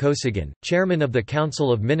 Alexei Kosygin, chairman of the Council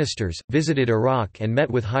of Ministers, visited Iraq and met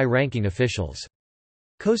with high-ranking officials.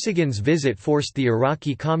 Kosygin's visit forced the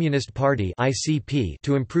Iraqi Communist Party (ICP)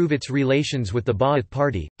 to improve its relations with the Ba'ath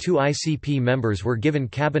Party. 2 ICP members were given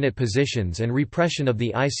cabinet positions and repression of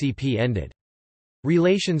the ICP ended.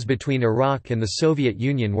 Relations between Iraq and the Soviet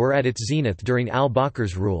Union were at its zenith during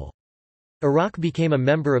Al-Bakr's rule. Iraq became a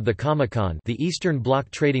member of the Comecon, the Eastern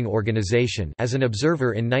Bloc Trading Organization, as an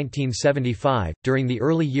observer in 1975. During the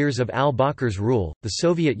early years of Al-Bakr's rule, the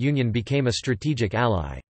Soviet Union became a strategic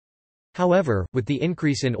ally. However, with the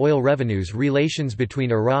increase in oil revenues, relations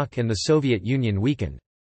between Iraq and the Soviet Union weakened.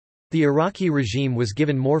 The Iraqi regime was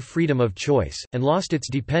given more freedom of choice, and lost its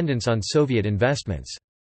dependence on Soviet investments.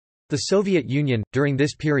 The Soviet Union, during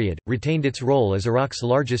this period, retained its role as Iraq's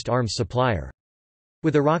largest arms supplier.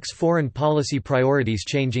 With Iraq's foreign policy priorities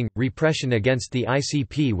changing, repression against the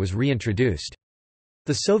ICP was reintroduced.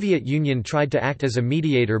 The Soviet Union tried to act as a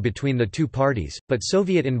mediator between the two parties, but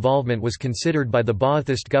Soviet involvement was considered by the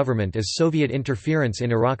Ba'athist government as Soviet interference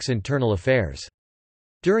in Iraq's internal affairs.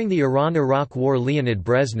 During the Iran–Iraq War, Leonid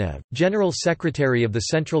Brezhnev, General Secretary of the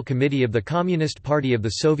Central Committee of the Communist Party of the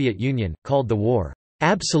Soviet Union, called the war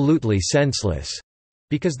absolutely senseless,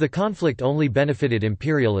 because the conflict only benefited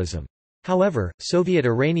imperialism. However,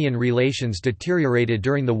 Soviet-Iranian relations deteriorated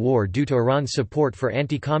during the war due to Iran's support for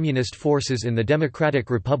anti-communist forces in the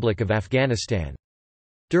Democratic Republic of Afghanistan.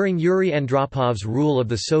 During Yuri Andropov's rule of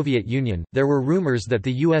the Soviet Union, there were rumors that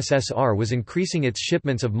the USSR was increasing its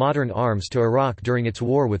shipments of modern arms to Iraq during its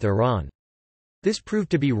war with Iran. This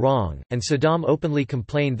proved to be wrong, and Saddam openly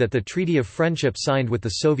complained that the Treaty of Friendship signed with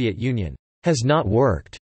the Soviet Union has not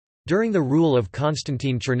worked. During the rule of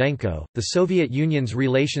Konstantin Chernenko, the Soviet Union's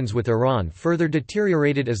relations with Iran further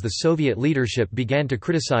deteriorated as the Soviet leadership began to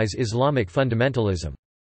criticize Islamic fundamentalism.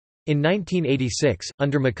 In 1986,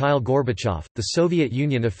 under Mikhail Gorbachev, the Soviet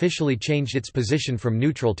Union officially changed its position from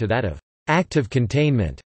neutral to that of active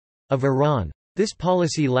containment of Iran. This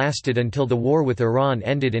policy lasted until the war with Iran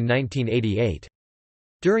ended in 1988.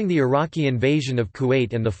 During the Iraqi invasion of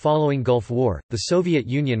Kuwait and the following Gulf War, the Soviet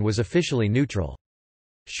Union was officially neutral.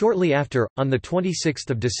 Shortly after, on 26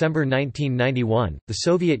 December 1991, the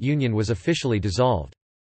Soviet Union was officially dissolved.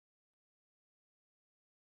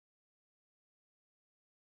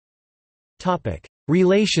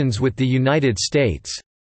 Relations with the United States.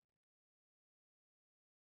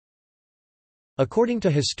 According to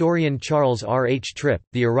historian Charles R. H. Tripp,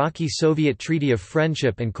 the Iraqi-Soviet Treaty of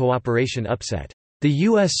Friendship and Cooperation upset the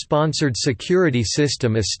U.S.-sponsored security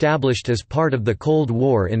system established as part of the Cold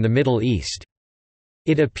War in the Middle East.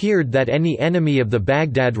 It appeared that any enemy of the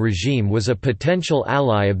Baghdad regime was a potential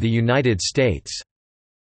ally of the United States.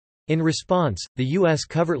 In response, the U.S.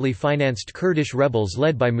 covertly financed Kurdish rebels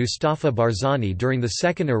led by Mustafa Barzani during the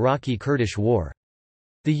Second Iraqi-Kurdish War.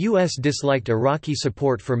 The U.S. disliked Iraqi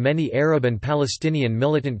support for many Arab and Palestinian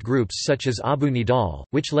militant groups such as Abu Nidal,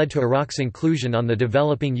 which led to Iraq's inclusion on the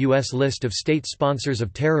developing U.S. list of state sponsors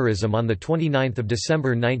of terrorism on 29 December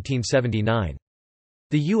 1979.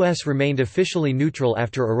 The U.S. remained officially neutral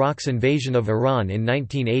after Iraq's invasion of Iran in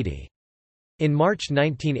 1980. In March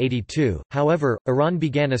 1982, however, Iran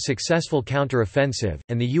began a successful counter-offensive,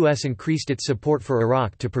 and the U.S. increased its support for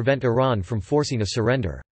Iraq to prevent Iran from forcing a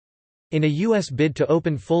surrender. In a U.S. bid to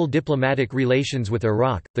open full diplomatic relations with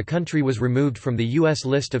Iraq, the country was removed from the U.S.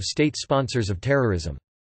 list of state sponsors of terrorism.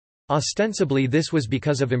 Ostensibly this was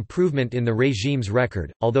because of improvement in the regime's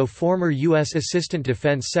record, although former U.S. Assistant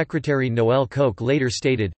Defense Secretary Noel Koch later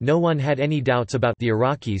stated, no one had any doubts about the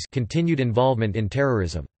Iraqis' continued involvement in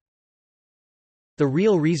terrorism. The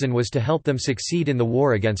real reason was to help them succeed in the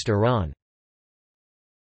war against Iran.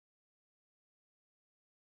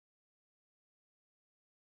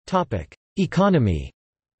 Economy.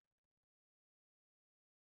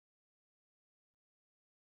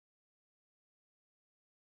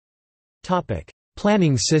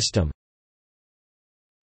 Planning system.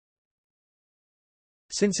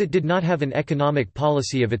 Since it did not have an economic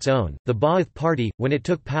policy of its own, the Ba'ath Party, when it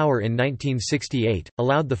took power in 1968,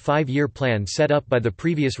 allowed the five-year plan set up by the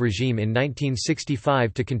previous regime in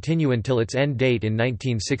 1965 to continue until its end date in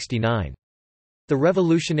 1969. The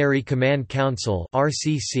Revolutionary Command Council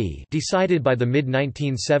 (RCC) decided by the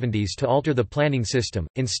mid-1970s to alter the planning system.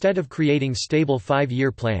 Instead of creating stable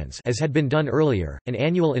five-year plans as had been done earlier, an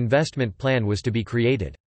annual investment plan was to be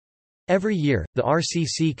created. Every year, the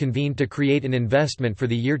RCC convened to create an investment for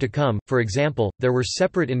the year to come. For example, there were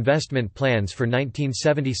separate investment plans for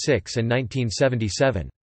 1976 and 1977.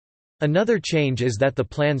 Another change is that the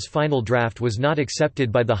plan's final draft was not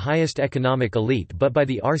accepted by the highest economic elite but by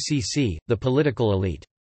the RCC, the political elite.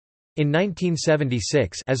 In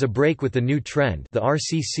 1976, as a break with the new trend, the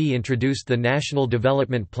RCC introduced the National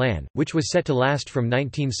Development Plan, which was set to last from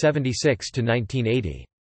 1976 to 1980.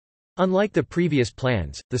 Unlike the previous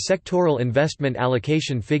plans, the sectoral investment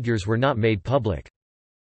allocation figures were not made public.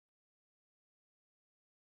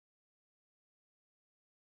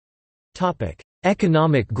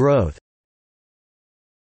 Economic growth.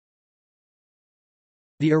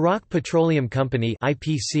 The Iraq Petroleum Company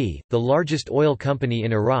 (IPC), the largest oil company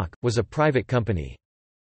in Iraq, was a private company.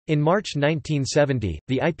 In March 1970,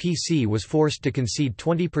 the IPC was forced to concede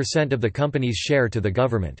 20% of the company's share to the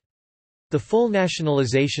government. The full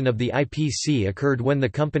nationalization of the IPC occurred when the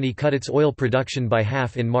company cut its oil production by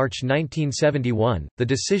half in March 1971. The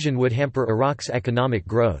decision would hamper Iraq's economic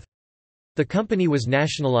growth. The company was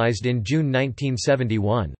nationalized in June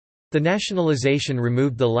 1971. The nationalization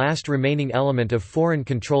removed the last remaining element of foreign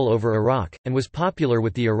control over Iraq, and was popular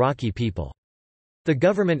with the Iraqi people. The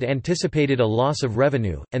government anticipated a loss of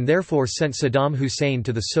revenue, and therefore sent Saddam Hussein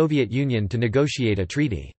to the Soviet Union to negotiate a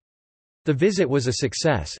treaty. The visit was a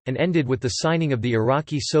success, and ended with the signing of the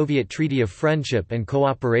Iraqi-Soviet Treaty of Friendship and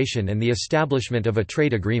Cooperation and the establishment of a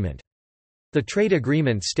trade agreement. The trade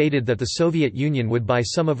agreement stated that the Soviet Union would buy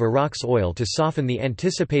some of Iraq's oil to soften the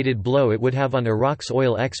anticipated blow it would have on Iraq's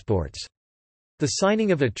oil exports. The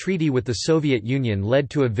signing of a treaty with the Soviet Union led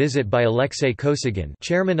to a visit by Alexei Kosygin,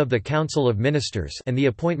 chairman of the Council of Ministers, and the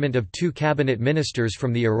appointment of two cabinet ministers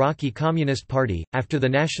from the Iraqi Communist Party. After the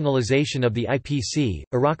nationalization of the IPC,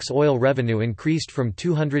 Iraq's oil revenue increased from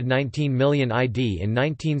 219 million ID in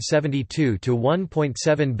 1972 to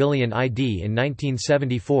 1.7 billion ID in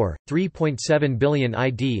 1974, 3.7 billion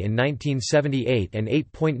ID in 1978 and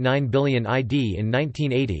 8.9 billion ID in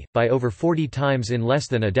 1980, by over 40 times in less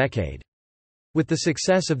than a decade. With the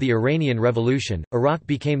success of the Iranian Revolution, Iraq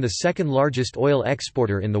became the second largest oil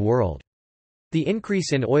exporter in the world. The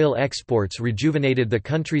increase in oil exports rejuvenated the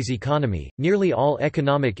country's economy. Nearly all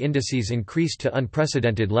economic indices increased to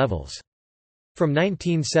unprecedented levels. From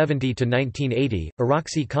 1970 to 1980,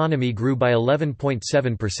 Iraq's economy grew by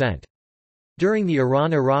 11.7%. During the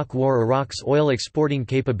Iran–Iraq War, Iraq's oil exporting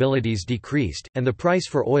capabilities decreased, and the price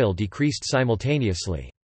for oil decreased simultaneously.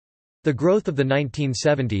 The growth of the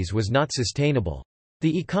 1970s was not sustainable.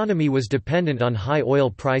 The economy was dependent on high oil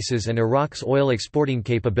prices and Iraq's oil exporting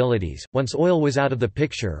capabilities. Once oil was out of the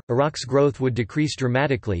picture, Iraq's growth would decrease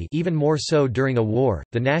dramatically, even more so during a war.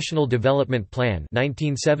 The National Development Plan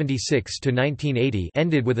 (1976 to 1980)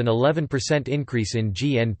 ended with an 11% increase in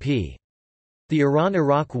GNP. The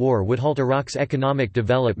Iran–Iraq War would halt Iraq's economic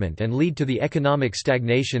development and lead to the economic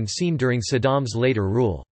stagnation seen during Saddam's later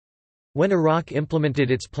rule. When Iraq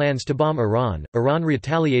implemented its plans to bomb Iran, Iran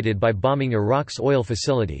retaliated by bombing Iraq's oil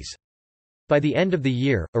facilities. By the end of the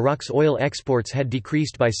year, Iraq's oil exports had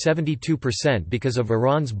decreased by 72% because of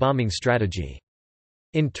Iran's bombing strategy.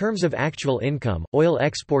 In terms of actual income, oil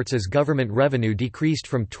exports as government revenue decreased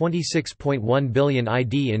from $26.1 billion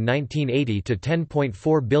ID in 1980 to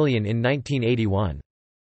 $10.4 billion in 1981.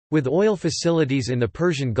 With oil facilities in the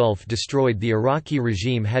Persian Gulf destroyed, the Iraqi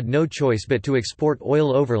regime had no choice but to export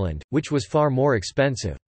oil overland, which was far more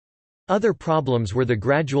expensive. Other problems were the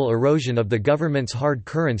gradual erosion of the government's hard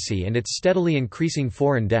currency and its steadily increasing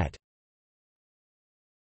foreign debt.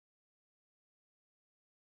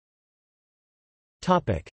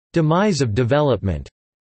 Demise of development.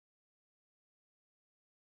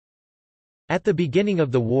 At the beginning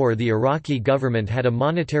of the war, the Iraqi government had a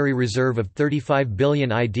monetary reserve of 35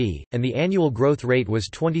 billion ID, and the annual growth rate was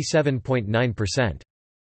 27.9%.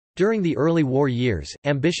 During the early war years,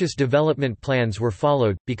 ambitious development plans were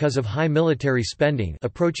followed, because of high military spending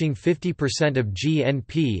approaching 50% of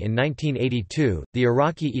GNP in 1982, the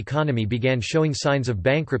Iraqi economy began showing signs of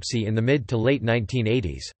bankruptcy in the mid to late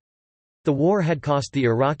 1980s. The war had cost the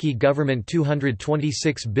Iraqi government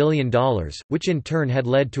 $226 billion, which in turn had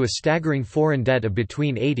led to a staggering foreign debt of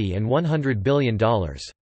between $80 and $100 billion.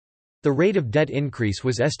 The rate of debt increase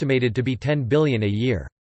was estimated to be $10 billion a year.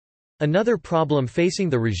 Another problem facing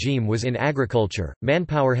the regime was in agriculture.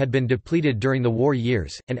 Manpower had been depleted during the war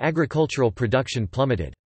years, and agricultural production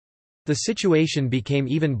plummeted. The situation became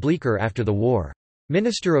even bleaker after the war.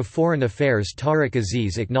 Minister of Foreign Affairs Tariq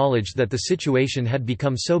Aziz acknowledged that the situation had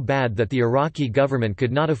become so bad that the Iraqi government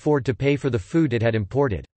could not afford to pay for the food it had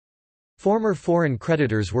imported. Former foreign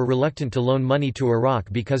creditors were reluctant to loan money to Iraq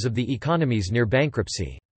because of the economy's near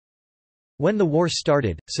bankruptcy. When the war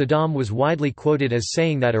started, Saddam was widely quoted as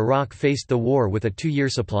saying that Iraq faced the war with a 2-year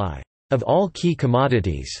supply of all key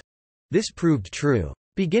commodities. This proved true.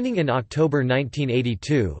 Beginning in October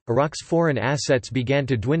 1982, Iraq's foreign assets began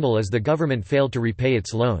to dwindle as the government failed to repay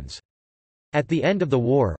its loans. At the end of the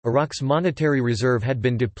war, Iraq's monetary reserve had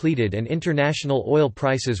been depleted and international oil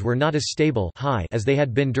prices were not as stable high as they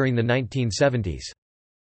had been during the 1970s.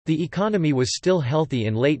 The economy was still healthy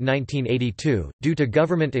in late 1982, due to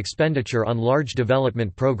government expenditure on large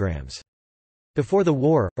development programs. Before the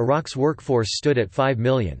war, Iraq's workforce stood at 5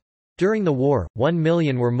 million. During the war, 1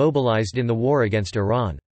 million were mobilized in the war against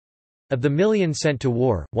Iran. Of the million sent to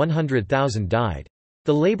war, 100,000 died.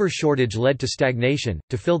 The labor shortage led to stagnation.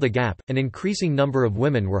 To fill the gap, an increasing number of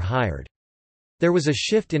women were hired. There was a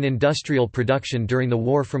shift in industrial production during the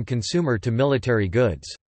war from consumer to military goods.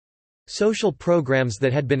 Social programs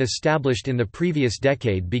that had been established in the previous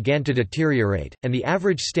decade began to deteriorate, and the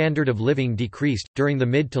average standard of living decreased. During the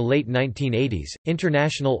mid to late 1980s,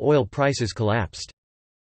 international oil prices collapsed.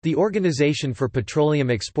 The Organization for Petroleum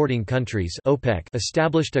Exporting Countries (OPEC)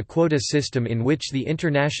 established a quota system in which the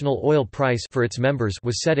international oil price for its members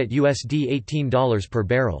was set at USD $18 per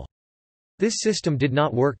barrel. This system did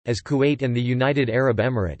not work, as Kuwait and the United Arab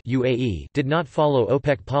Emirate (UAE) did not follow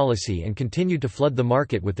OPEC policy and continued to flood the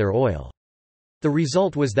market with their oil. The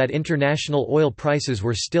result was that international oil prices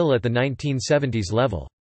were still at the 1970s level.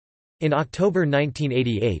 In October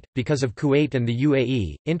 1988, because of Kuwait and the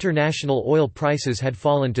UAE, international oil prices had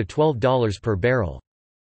fallen to $12 per barrel.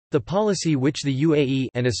 The policy which the UAE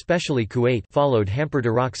and especially Kuwait followed hampered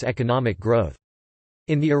Iraq's economic growth.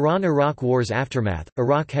 In the Iran–Iraq War's aftermath,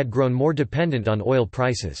 Iraq had grown more dependent on oil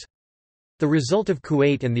prices. The result of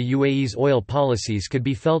Kuwait and the UAE's oil policies could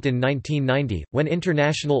be felt in 1990, when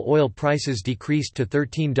international oil prices decreased to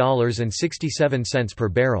 $13.67 per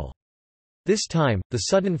barrel. This time, the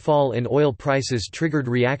sudden fall in oil prices triggered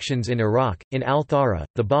reactions in Iraq. In Al-Thara,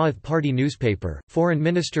 the Ba'ath Party newspaper, Foreign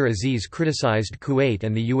Minister Aziz criticized Kuwait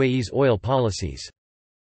and the UAE's oil policies.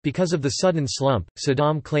 Because of the sudden slump,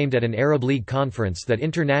 Saddam claimed at an Arab League conference that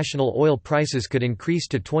international oil prices could increase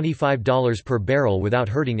to $25 per barrel without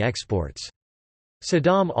hurting exports.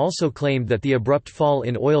 Saddam also claimed that the abrupt fall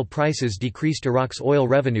in oil prices decreased Iraq's oil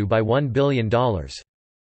revenue by $1 billion.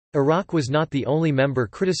 Iraq was not the only member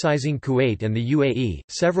criticizing Kuwait and the UAE,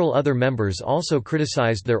 several other members also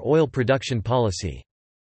criticized their oil production policy.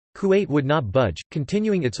 Kuwait would not budge,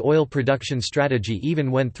 continuing its oil production strategy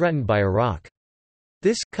even when threatened by Iraq.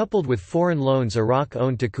 This, coupled with foreign loans Iraq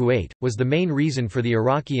owed to Kuwait, was the main reason for the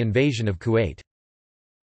Iraqi invasion of Kuwait.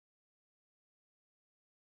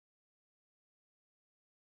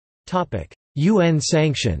 UN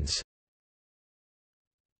sanctions.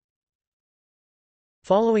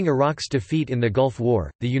 Following Iraq's defeat in the Gulf War,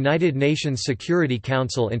 the United Nations Security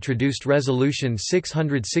Council introduced Resolution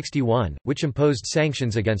 661, which imposed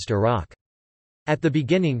sanctions against Iraq. At the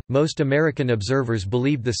beginning, most American observers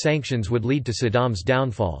believed the sanctions would lead to Saddam's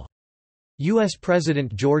downfall. U.S.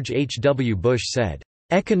 President George H. W. Bush said,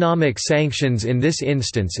 "Economic sanctions in this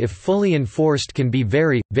instance if fully enforced can be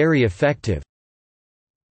very, very effective.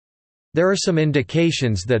 There are some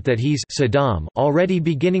indications that he's Saddam already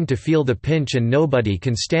beginning to feel the pinch and nobody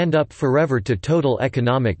can stand up forever to total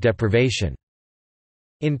economic deprivation."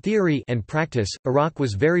 In theory and practice, Iraq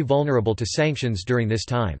was very vulnerable to sanctions during this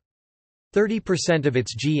time. 30% of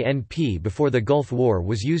its GNP before the Gulf War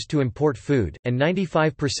was used to import food, and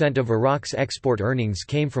 95% of Iraq's export earnings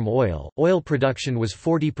came from oil. Oil production was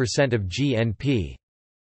 40% of GNP.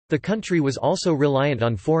 The country was also reliant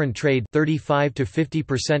on foreign trade, 35 to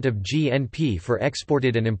 50% of GNP for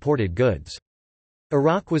exported and imported goods.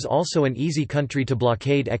 Iraq was also an easy country to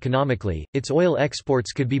blockade economically. Its oil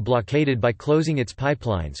exports could be blockaded by closing its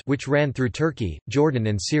pipelines, which ran through Turkey, Jordan,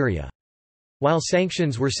 and Syria. While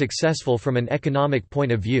sanctions were successful from an economic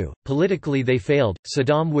point of view, politically they failed.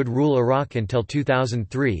 Saddam would rule Iraq until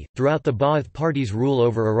 2003. Throughout the Ba'ath Party's rule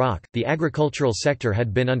over Iraq, the agricultural sector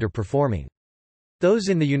had been underperforming. Those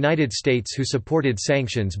in the United States who supported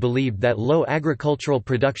sanctions believed that low agricultural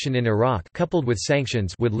production in Iraq coupled with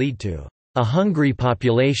sanctions would lead to a hungry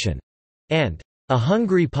population, and a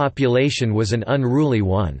hungry population was an unruly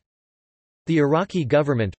one. The Iraqi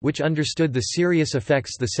government, which understood the serious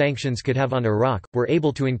effects the sanctions could have on Iraq, were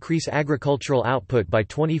able to increase agricultural output by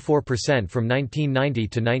 24% from 1990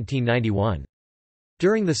 to 1991.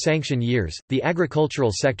 During the sanction years, the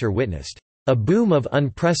agricultural sector witnessed a boom of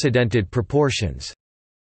unprecedented proportions.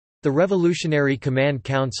 The Revolutionary Command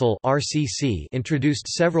Council (RCC) introduced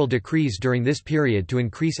several decrees during this period to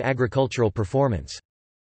increase agricultural performance.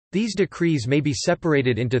 These decrees may be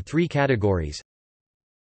separated into three categories.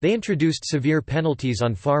 They introduced severe penalties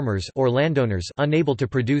on farmers or landowners unable to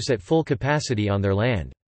produce at full capacity on their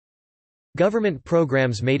land. Government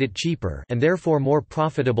programs made it cheaper and therefore more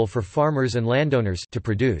profitable for farmers and landowners to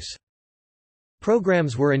produce.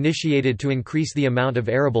 Programs were initiated to increase the amount of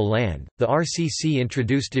arable land. The RCC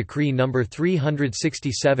introduced Decree No.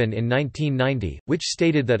 367 in 1990, which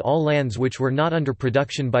stated that all lands which were not under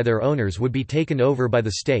production by their owners would be taken over by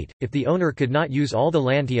the state. If the owner could not use all the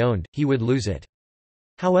land he owned, he would lose it.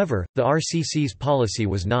 However, the RCC's policy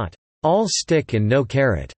was not all stick and no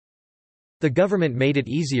carrot. The government made it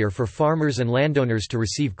easier for farmers and landowners to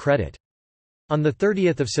receive credit. On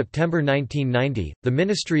 30 September 1990, the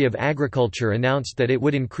Ministry of Agriculture announced that it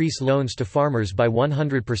would increase loans to farmers by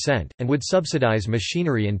 100%, and would subsidize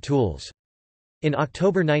machinery and tools. In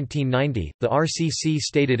October 1990, the RCC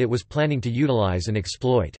stated it was planning to utilize and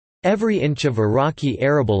exploit every inch of Iraqi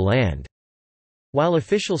arable land. While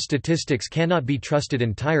official statistics cannot be trusted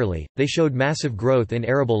entirely, they showed massive growth in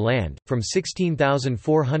arable land, from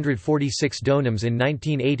 16,446 dönums in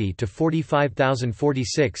 1980 to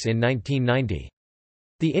 45,046 in 1990.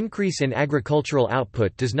 The increase in agricultural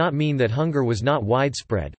output does not mean that hunger was not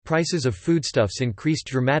widespread. Prices of foodstuffs increased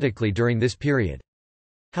dramatically during this period.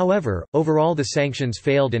 However, overall the sanctions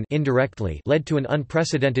failed and indirectly led to an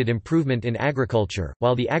unprecedented improvement in agriculture.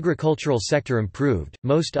 While the agricultural sector improved,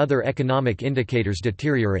 most other economic indicators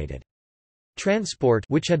deteriorated. Transport,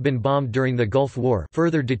 which had been bombed during the Gulf War,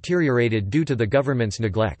 further deteriorated due to the government's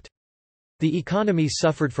neglect. The economy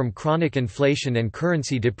suffered from chronic inflation and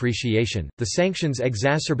currency depreciation. The sanctions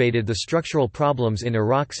exacerbated the structural problems in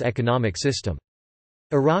Iraq's economic system.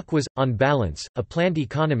 Iraq was, on balance, a planned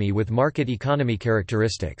economy with market economy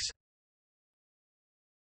characteristics.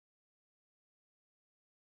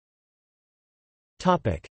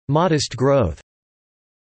 Modest growth.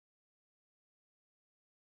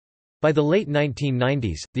 By the late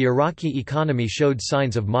 1990s, the Iraqi economy showed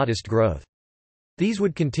signs of modest growth. These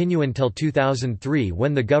would continue until 2003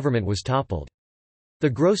 when the government was toppled. The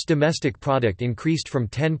gross domestic product increased from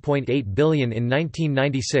 $10.8 billion in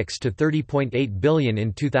 1996 to $30.8 billion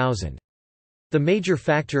in 2000. The major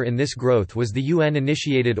factor in this growth was the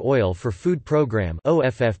UN-initiated Oil for Food Programme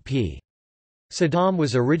 (OFFP). Saddam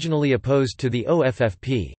was originally opposed to the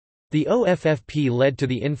OFFP. The OFFP led to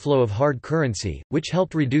the inflow of hard currency, which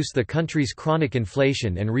helped reduce the country's chronic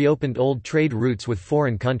inflation and reopened old trade routes with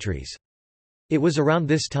foreign countries. It was around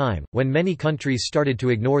this time, when many countries started to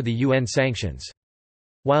ignore the UN sanctions.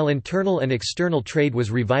 While internal and external trade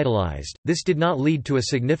was revitalized, this did not lead to a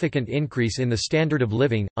significant increase in the standard of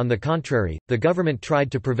living. On the contrary, the government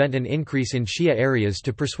tried to prevent an increase in Shia areas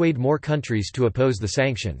to persuade more countries to oppose the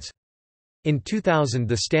sanctions. In 2000,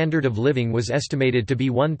 the standard of living was estimated to be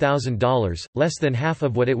 $1,000, less than half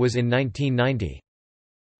of what it was in 1990.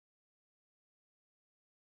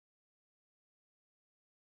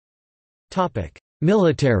 Topic: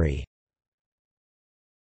 Military.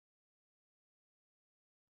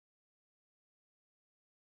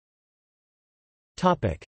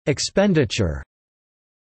 Expenditure.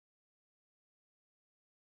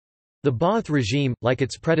 The Ba'ath regime, like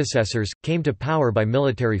its predecessors, came to power by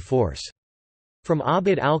military force. From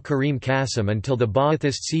Abd al-Karim Qasim until the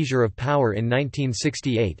Ba'athist seizure of power in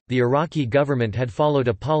 1968, the Iraqi government had followed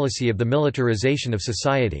a policy of the militarization of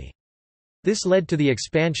society. This led to the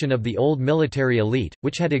expansion of the old military elite,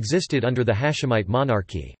 which had existed under the Hashemite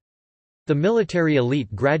monarchy. The military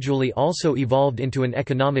elite gradually also evolved into an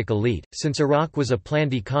economic elite, since Iraq was a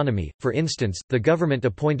planned economy. For instance, the government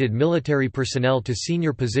appointed military personnel to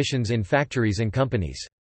senior positions in factories and companies.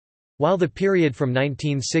 While the period from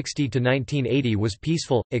 1960 to 1980 was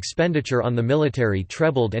peaceful, expenditure on the military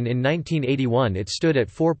trebled, and in 1981 it stood at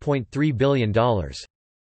 $4.3 billion.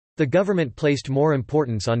 The government placed more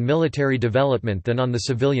importance on military development than on the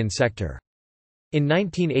civilian sector. In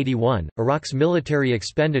 1981, Iraq's military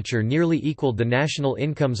expenditure nearly equaled the national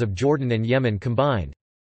incomes of Jordan and Yemen combined.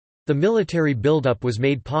 The military buildup was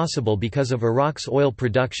made possible because of Iraq's oil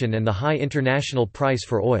production and the high international price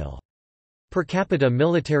for oil. Per capita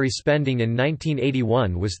military spending in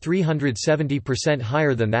 1981 was 370%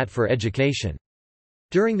 higher than that for education.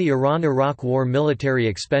 During the Iran–Iraq War, military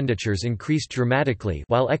expenditures increased dramatically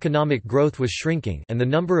while economic growth was shrinking, and the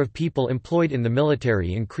number of people employed in the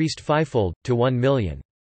military increased fivefold, to 1 million.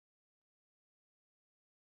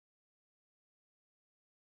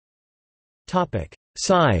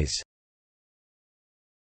 Size.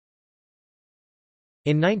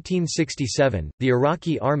 In 1967, the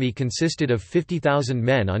Iraqi army consisted of 50,000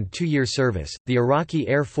 men on 2-year service. The Iraqi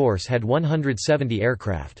Air Force had 170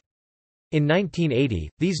 aircraft. In 1980,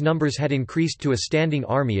 these numbers had increased to a standing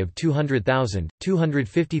army of 200,000,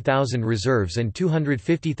 250,000 reserves and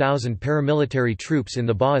 250,000 paramilitary troops in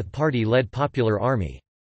the Ba'ath Party-led Popular Army.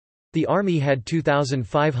 The army had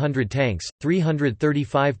 2,500 tanks,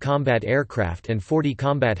 335 combat aircraft and 40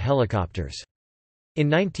 combat helicopters. In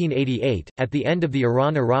 1988, at the end of the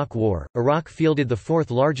Iran–Iraq War, Iraq fielded the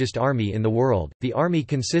fourth-largest army in the world. The army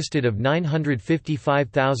consisted of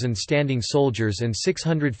 955,000 standing soldiers and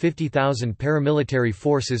 650,000 paramilitary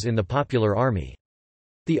forces in the Popular Army.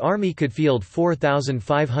 The army could field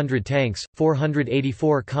 4,500 tanks,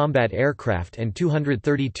 484 combat aircraft and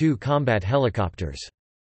 232 combat helicopters.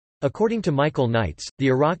 According to Michael Knights, the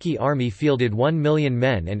Iraqi army fielded 1 million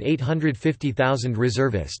men and 850,000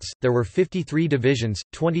 reservists. There were 53 divisions,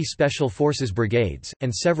 20 special forces brigades,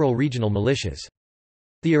 and several regional militias.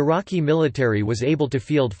 The Iraqi military was able to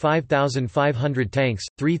field 5,500 tanks,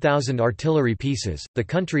 3,000 artillery pieces. The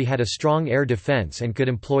country had a strong air defense and could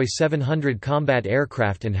employ 700 combat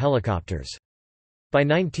aircraft and helicopters. By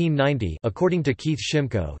 1990, according to Keith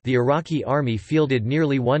Shimko, the Iraqi army fielded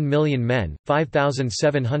nearly 1 million men,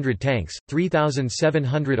 5,700 tanks,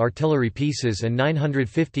 3,700 artillery pieces and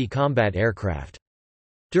 950 combat aircraft.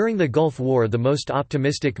 During the Gulf War, the most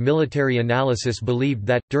optimistic military analysis believed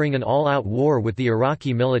that, during an all-out war with the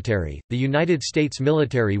Iraqi military, the United States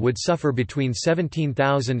military would suffer between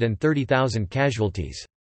 17,000 and 30,000 casualties.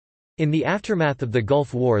 In the aftermath of the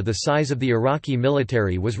Gulf War, the size of the Iraqi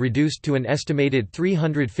military was reduced to an estimated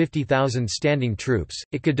 350,000 standing troops.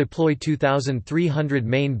 It could deploy 2,300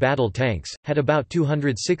 main battle tanks, had about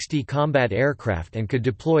 260 combat aircraft, and could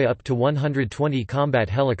deploy up to 120 combat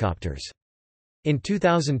helicopters. In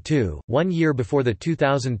 2002, 1 year before the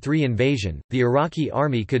 2003 invasion, the Iraqi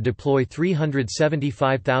army could deploy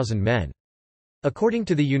 375,000 men. According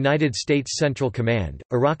to the United States Central Command,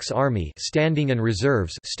 Iraq's army standing and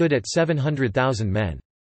reserves stood at 700,000 men.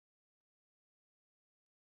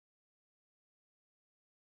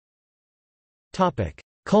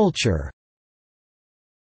 Culture.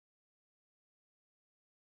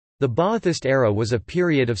 The Ba'athist era was a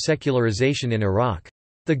period of secularization in Iraq.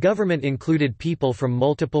 The government included people from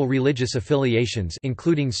multiple religious affiliations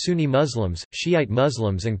including Sunni Muslims, Shiite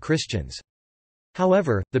Muslims and Christians.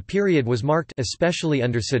 However, the period was marked, especially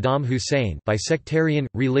under Saddam Hussein, by sectarian,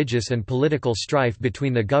 religious and political strife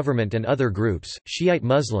between the government and other groups. Shiite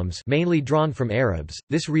Muslims, mainly drawn from Arabs,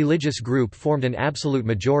 this religious group formed an absolute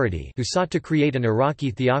majority who sought to create an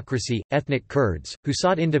Iraqi theocracy, ethnic Kurds, who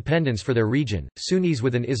sought independence for their region, Sunnis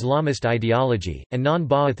with an Islamist ideology, and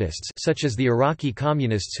non-Ba'athists such as the Iraqi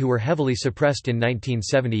communists who were heavily suppressed in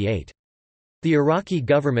 1978. The Iraqi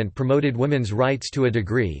government promoted women's rights to a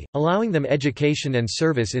degree, allowing them education and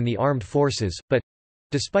service in the armed forces,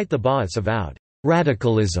 but—despite the Ba'ath's avowed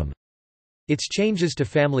radicalism, its changes to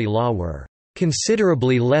family law were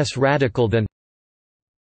considerably less radical than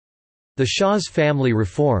the Shah's family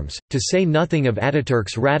reforms, to say nothing of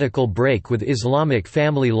Ataturk's radical break with Islamic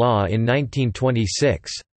family law in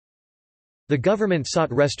 1926. The government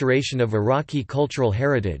sought restoration of Iraqi cultural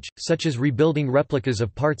heritage, such as rebuilding replicas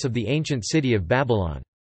of parts of the ancient city of Babylon.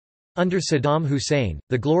 Under Saddam Hussein,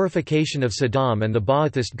 the glorification of Saddam and the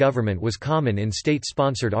Ba'athist government was common in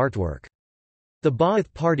state-sponsored artwork. The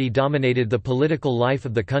Ba'ath Party dominated the political life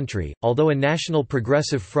of the country, although a National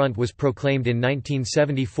Progressive Front was proclaimed in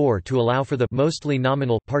 1974 to allow for the mostly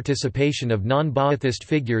nominal participation of non-Ba'athist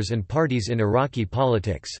figures and parties in Iraqi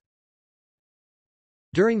politics.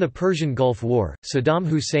 During the Persian Gulf War, Saddam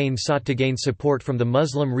Hussein sought to gain support from the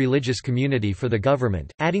Muslim religious community for the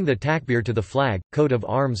government, adding the takbir to the flag, coat of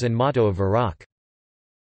arms and motto of Iraq.